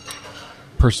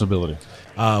 Personability.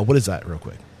 What is that, real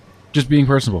quick? Just being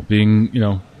personable, being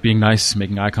nice,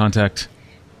 making eye contact,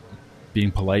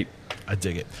 being polite. I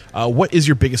dig it. What is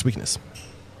your biggest weakness?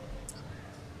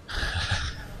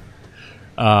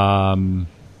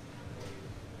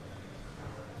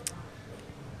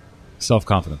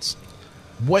 Self-confidence.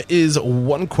 What is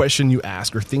one question you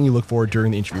ask or thing you look for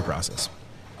during the interview process?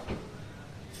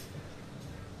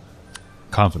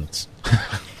 Confidence.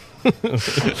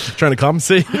 Trying to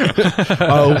compensate?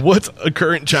 What's a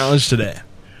current challenge today?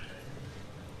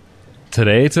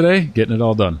 Today, getting it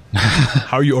all done.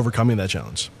 How are you overcoming that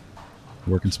challenge?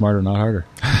 Working smarter, not harder.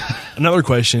 Another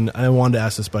question, I wanted to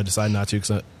ask this, but I decided not to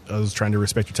because I was trying to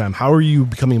respect your time. How are you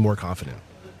becoming more confident?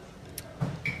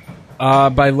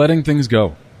 By letting things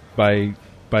go. By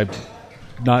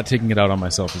not taking it out on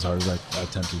myself as hard as I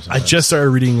tend to sometimes. I just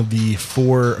started reading the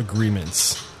 4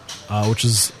 Agreements, which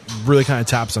is really kind of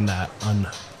taps on that, on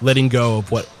letting go of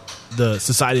what the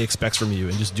society expects from you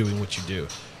and just doing what you do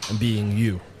and being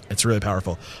you. It's really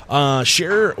powerful.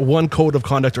 Share one code of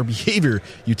conduct or behavior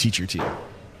you teach your team.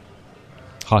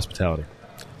 Hospitality.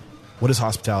 What is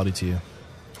hospitality to you?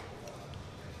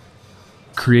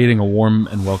 Creating a warm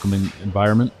and welcoming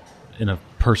environment in a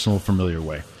personal, familiar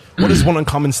way. What is one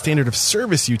uncommon standard of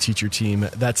service you teach your team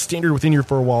that's standard within your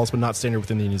 4 walls but not standard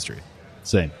within the industry?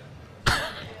 Same.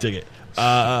 Dig it.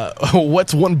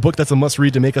 What's one book that's a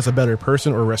must-read to make us a better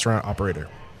person or restaurant operator?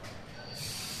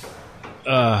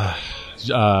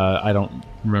 I don't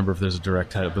remember if there's a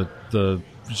direct title, but the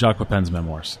Jacques Pepin's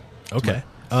memoirs. Okay.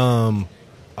 I'll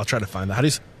try to find that. How do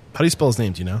you spell his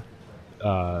name? Do you know?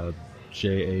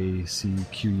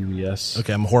 Jacqueus.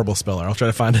 Okay, I'm a horrible speller. I'll try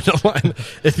to find it online.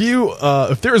 If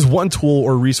there is one tool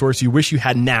or resource you wish you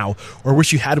had now or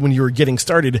wish you had when you were getting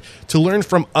started to learn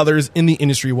from others in the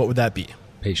industry, what would that be?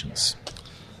 Patience.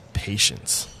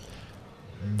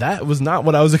 That was not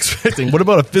what I was expecting. What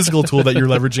about a physical tool that you're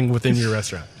leveraging within your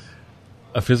restaurant?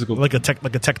 A physical, like a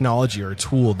technology or a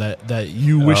tool that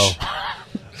you wish.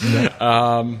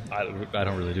 I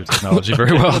don't really do technology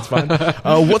very well. That's fine.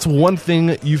 What's one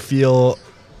thing you feel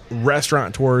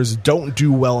restaurateurs don't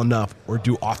do well enough or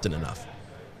do often enough?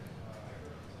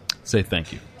 Say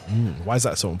thank you. Why is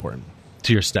that so important?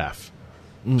 To your staff,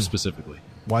 specifically.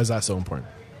 Why is that so important?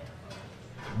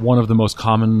 One of the most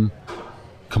common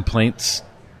complaints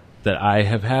that I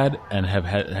have had and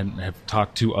have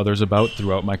talked to others about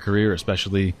throughout my career,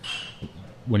 especially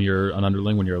when you're an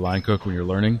underling, when you're a line cook, when you're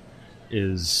learning,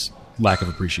 is lack of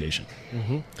appreciation.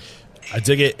 I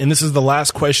dig it. And this is the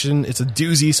last question. It's a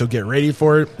doozy, so get ready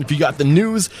for it. If you got the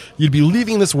news, you'd be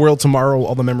leaving this world tomorrow.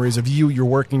 All the memories of you, your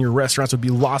work, and your restaurants would be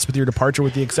lost with your departure,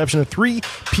 with the exception of 3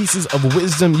 pieces of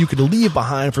wisdom you could leave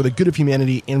behind for the good of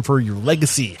humanity and for your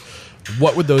legacy.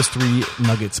 What would those 3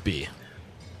 nuggets be?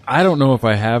 I don't know if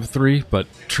I have 3, but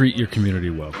treat your community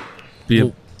well.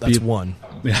 That's 1.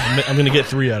 I'm going to get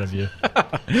 3 out of you.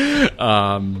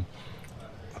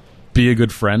 Be a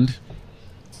good friend.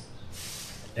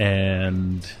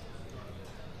 And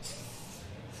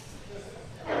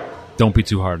don't be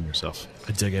too hard on yourself.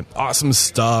 I dig it. Awesome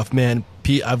stuff, man.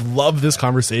 Pete, I've loved this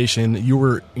conversation. You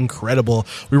were incredible.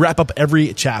 We wrap up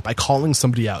every chat by calling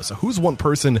somebody out. So who's one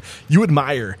person you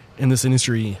admire in this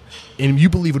industry and you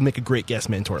believe would make a great guest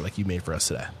mentor like you made for us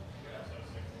today?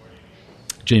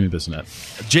 Jamie Bissonette.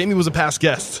 Jamie was a past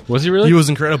guest. Was he really? He was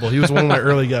incredible. He was one of my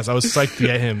early guests. I was psyched to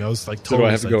get him. I was like totally. So do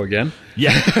I have to go again?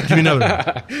 Yeah, give me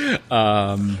another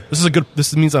one.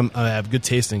 This means I have good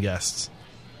taste in guests.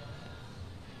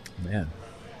 Man,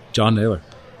 John Naylor.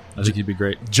 I think he'd be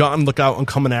great. John, look out. I'm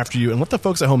coming after you. And let the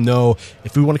folks at home know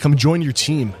if we want to come join your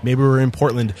team. Maybe we're in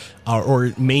Portland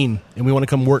or Maine, and we want to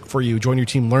come work for you, join your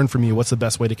team, learn from you. What's the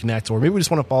best way to connect? Or maybe we just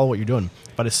want to follow what you're doing.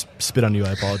 If I just spit on you,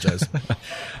 I apologize.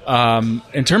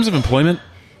 In terms of employment,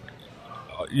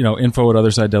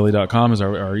 info@othersidedeli.com is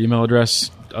our email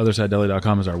address.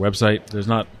 Othersidedeli.com is our website. There's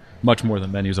not much more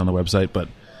than menus on the website, but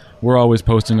we're always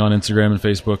posting on Instagram and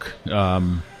Facebook.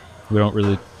 We don't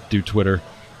really do Twitter.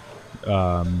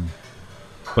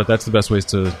 But that's the best ways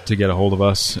to get a hold of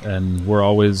us, and we're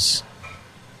always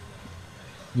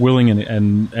willing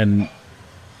and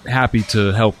happy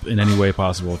to help in any way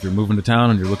possible. If you're moving to town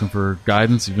and you're looking for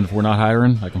guidance, even if we're not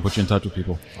hiring, I can put you in touch with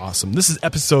people. Awesome. This is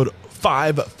episode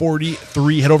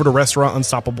 543. Head over to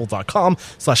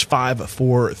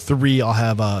restaurantunstoppable.com/543. I'll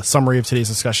have a summary of today's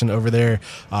discussion over there,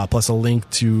 plus a link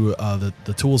to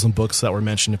the tools and books that were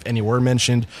mentioned, if any were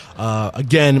mentioned.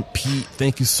 Again, Pete,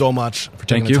 thank you so much for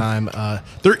taking the time.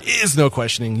 There is no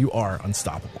questioning. You are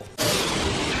unstoppable.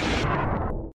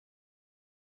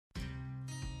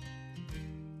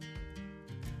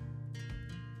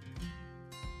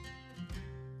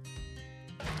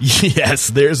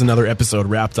 Yes, there's another episode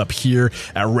wrapped up here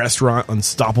at Restaurant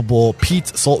Unstoppable. Pete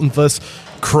Saltonfuss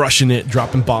crushing it,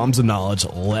 dropping bombs of knowledge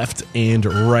left and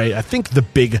right. I think the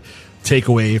big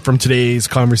takeaway from today's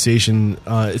conversation,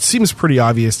 it seems pretty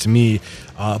obvious to me,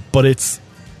 but it's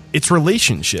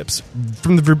relationships.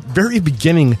 From the very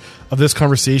beginning of this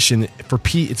conversation, for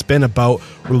Pete, it's been about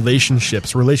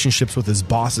relationships with his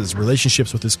bosses,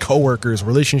 relationships with his coworkers,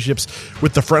 relationships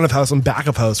with the front of house and back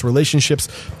of house, relationships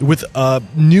with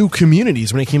new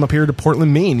communities. When he came up here to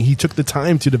Portland, Maine, he took the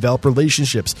time to develop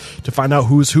relationships, to find out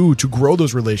who's who, to grow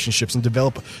those relationships and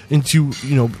develop a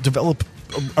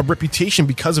reputation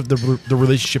because of the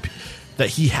relationship that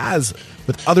he has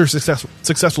with other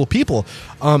successful people.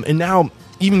 And now,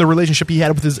 even the relationship he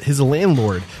had with his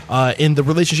landlord, and the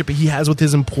relationship he has with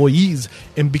his employees,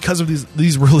 and because of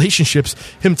these relationships,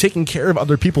 him taking care of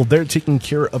other people, they're taking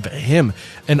care of him.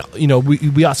 And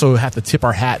we also have to tip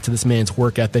our hat to this man's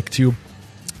work ethic too.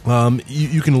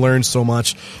 You can learn so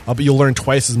much, but you'll learn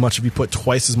twice as much if you put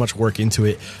twice as much work into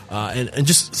it. And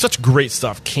just such great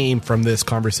stuff came from this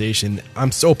conversation.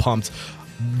 I'm so pumped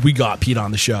we got Pete on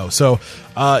the show. So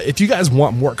if you guys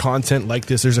want more content like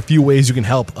this, there's a few ways you can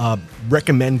help.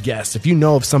 Recommend guests. If you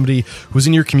know of somebody who's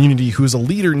in your community, who's a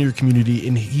leader in your community,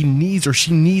 and he needs or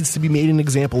she needs to be made an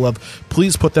example of,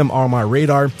 please put them on my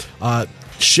radar.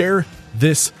 Share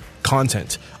this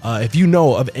content. If you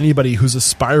know of anybody who's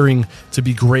aspiring to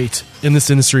be great in this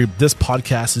industry, this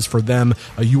podcast is for them.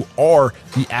 You are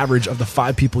the average of the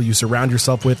 5 people you surround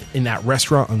yourself with in that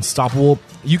Restaurant Unstoppable.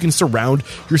 You can surround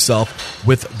yourself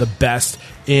with the best,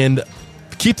 and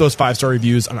keep those 5-star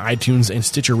reviews on iTunes and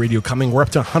Stitcher Radio coming. We're up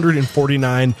to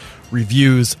 149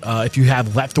 reviews. If you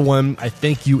have left one, I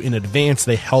thank you in advance.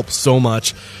 They help so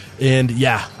much. And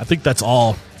yeah, I think that's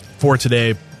all for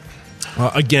today.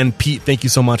 Again, Pete, thank you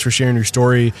so much for sharing your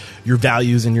story, your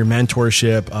values, and your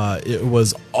mentorship. It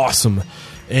was awesome.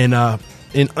 And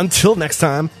until next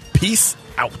time, peace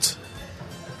out.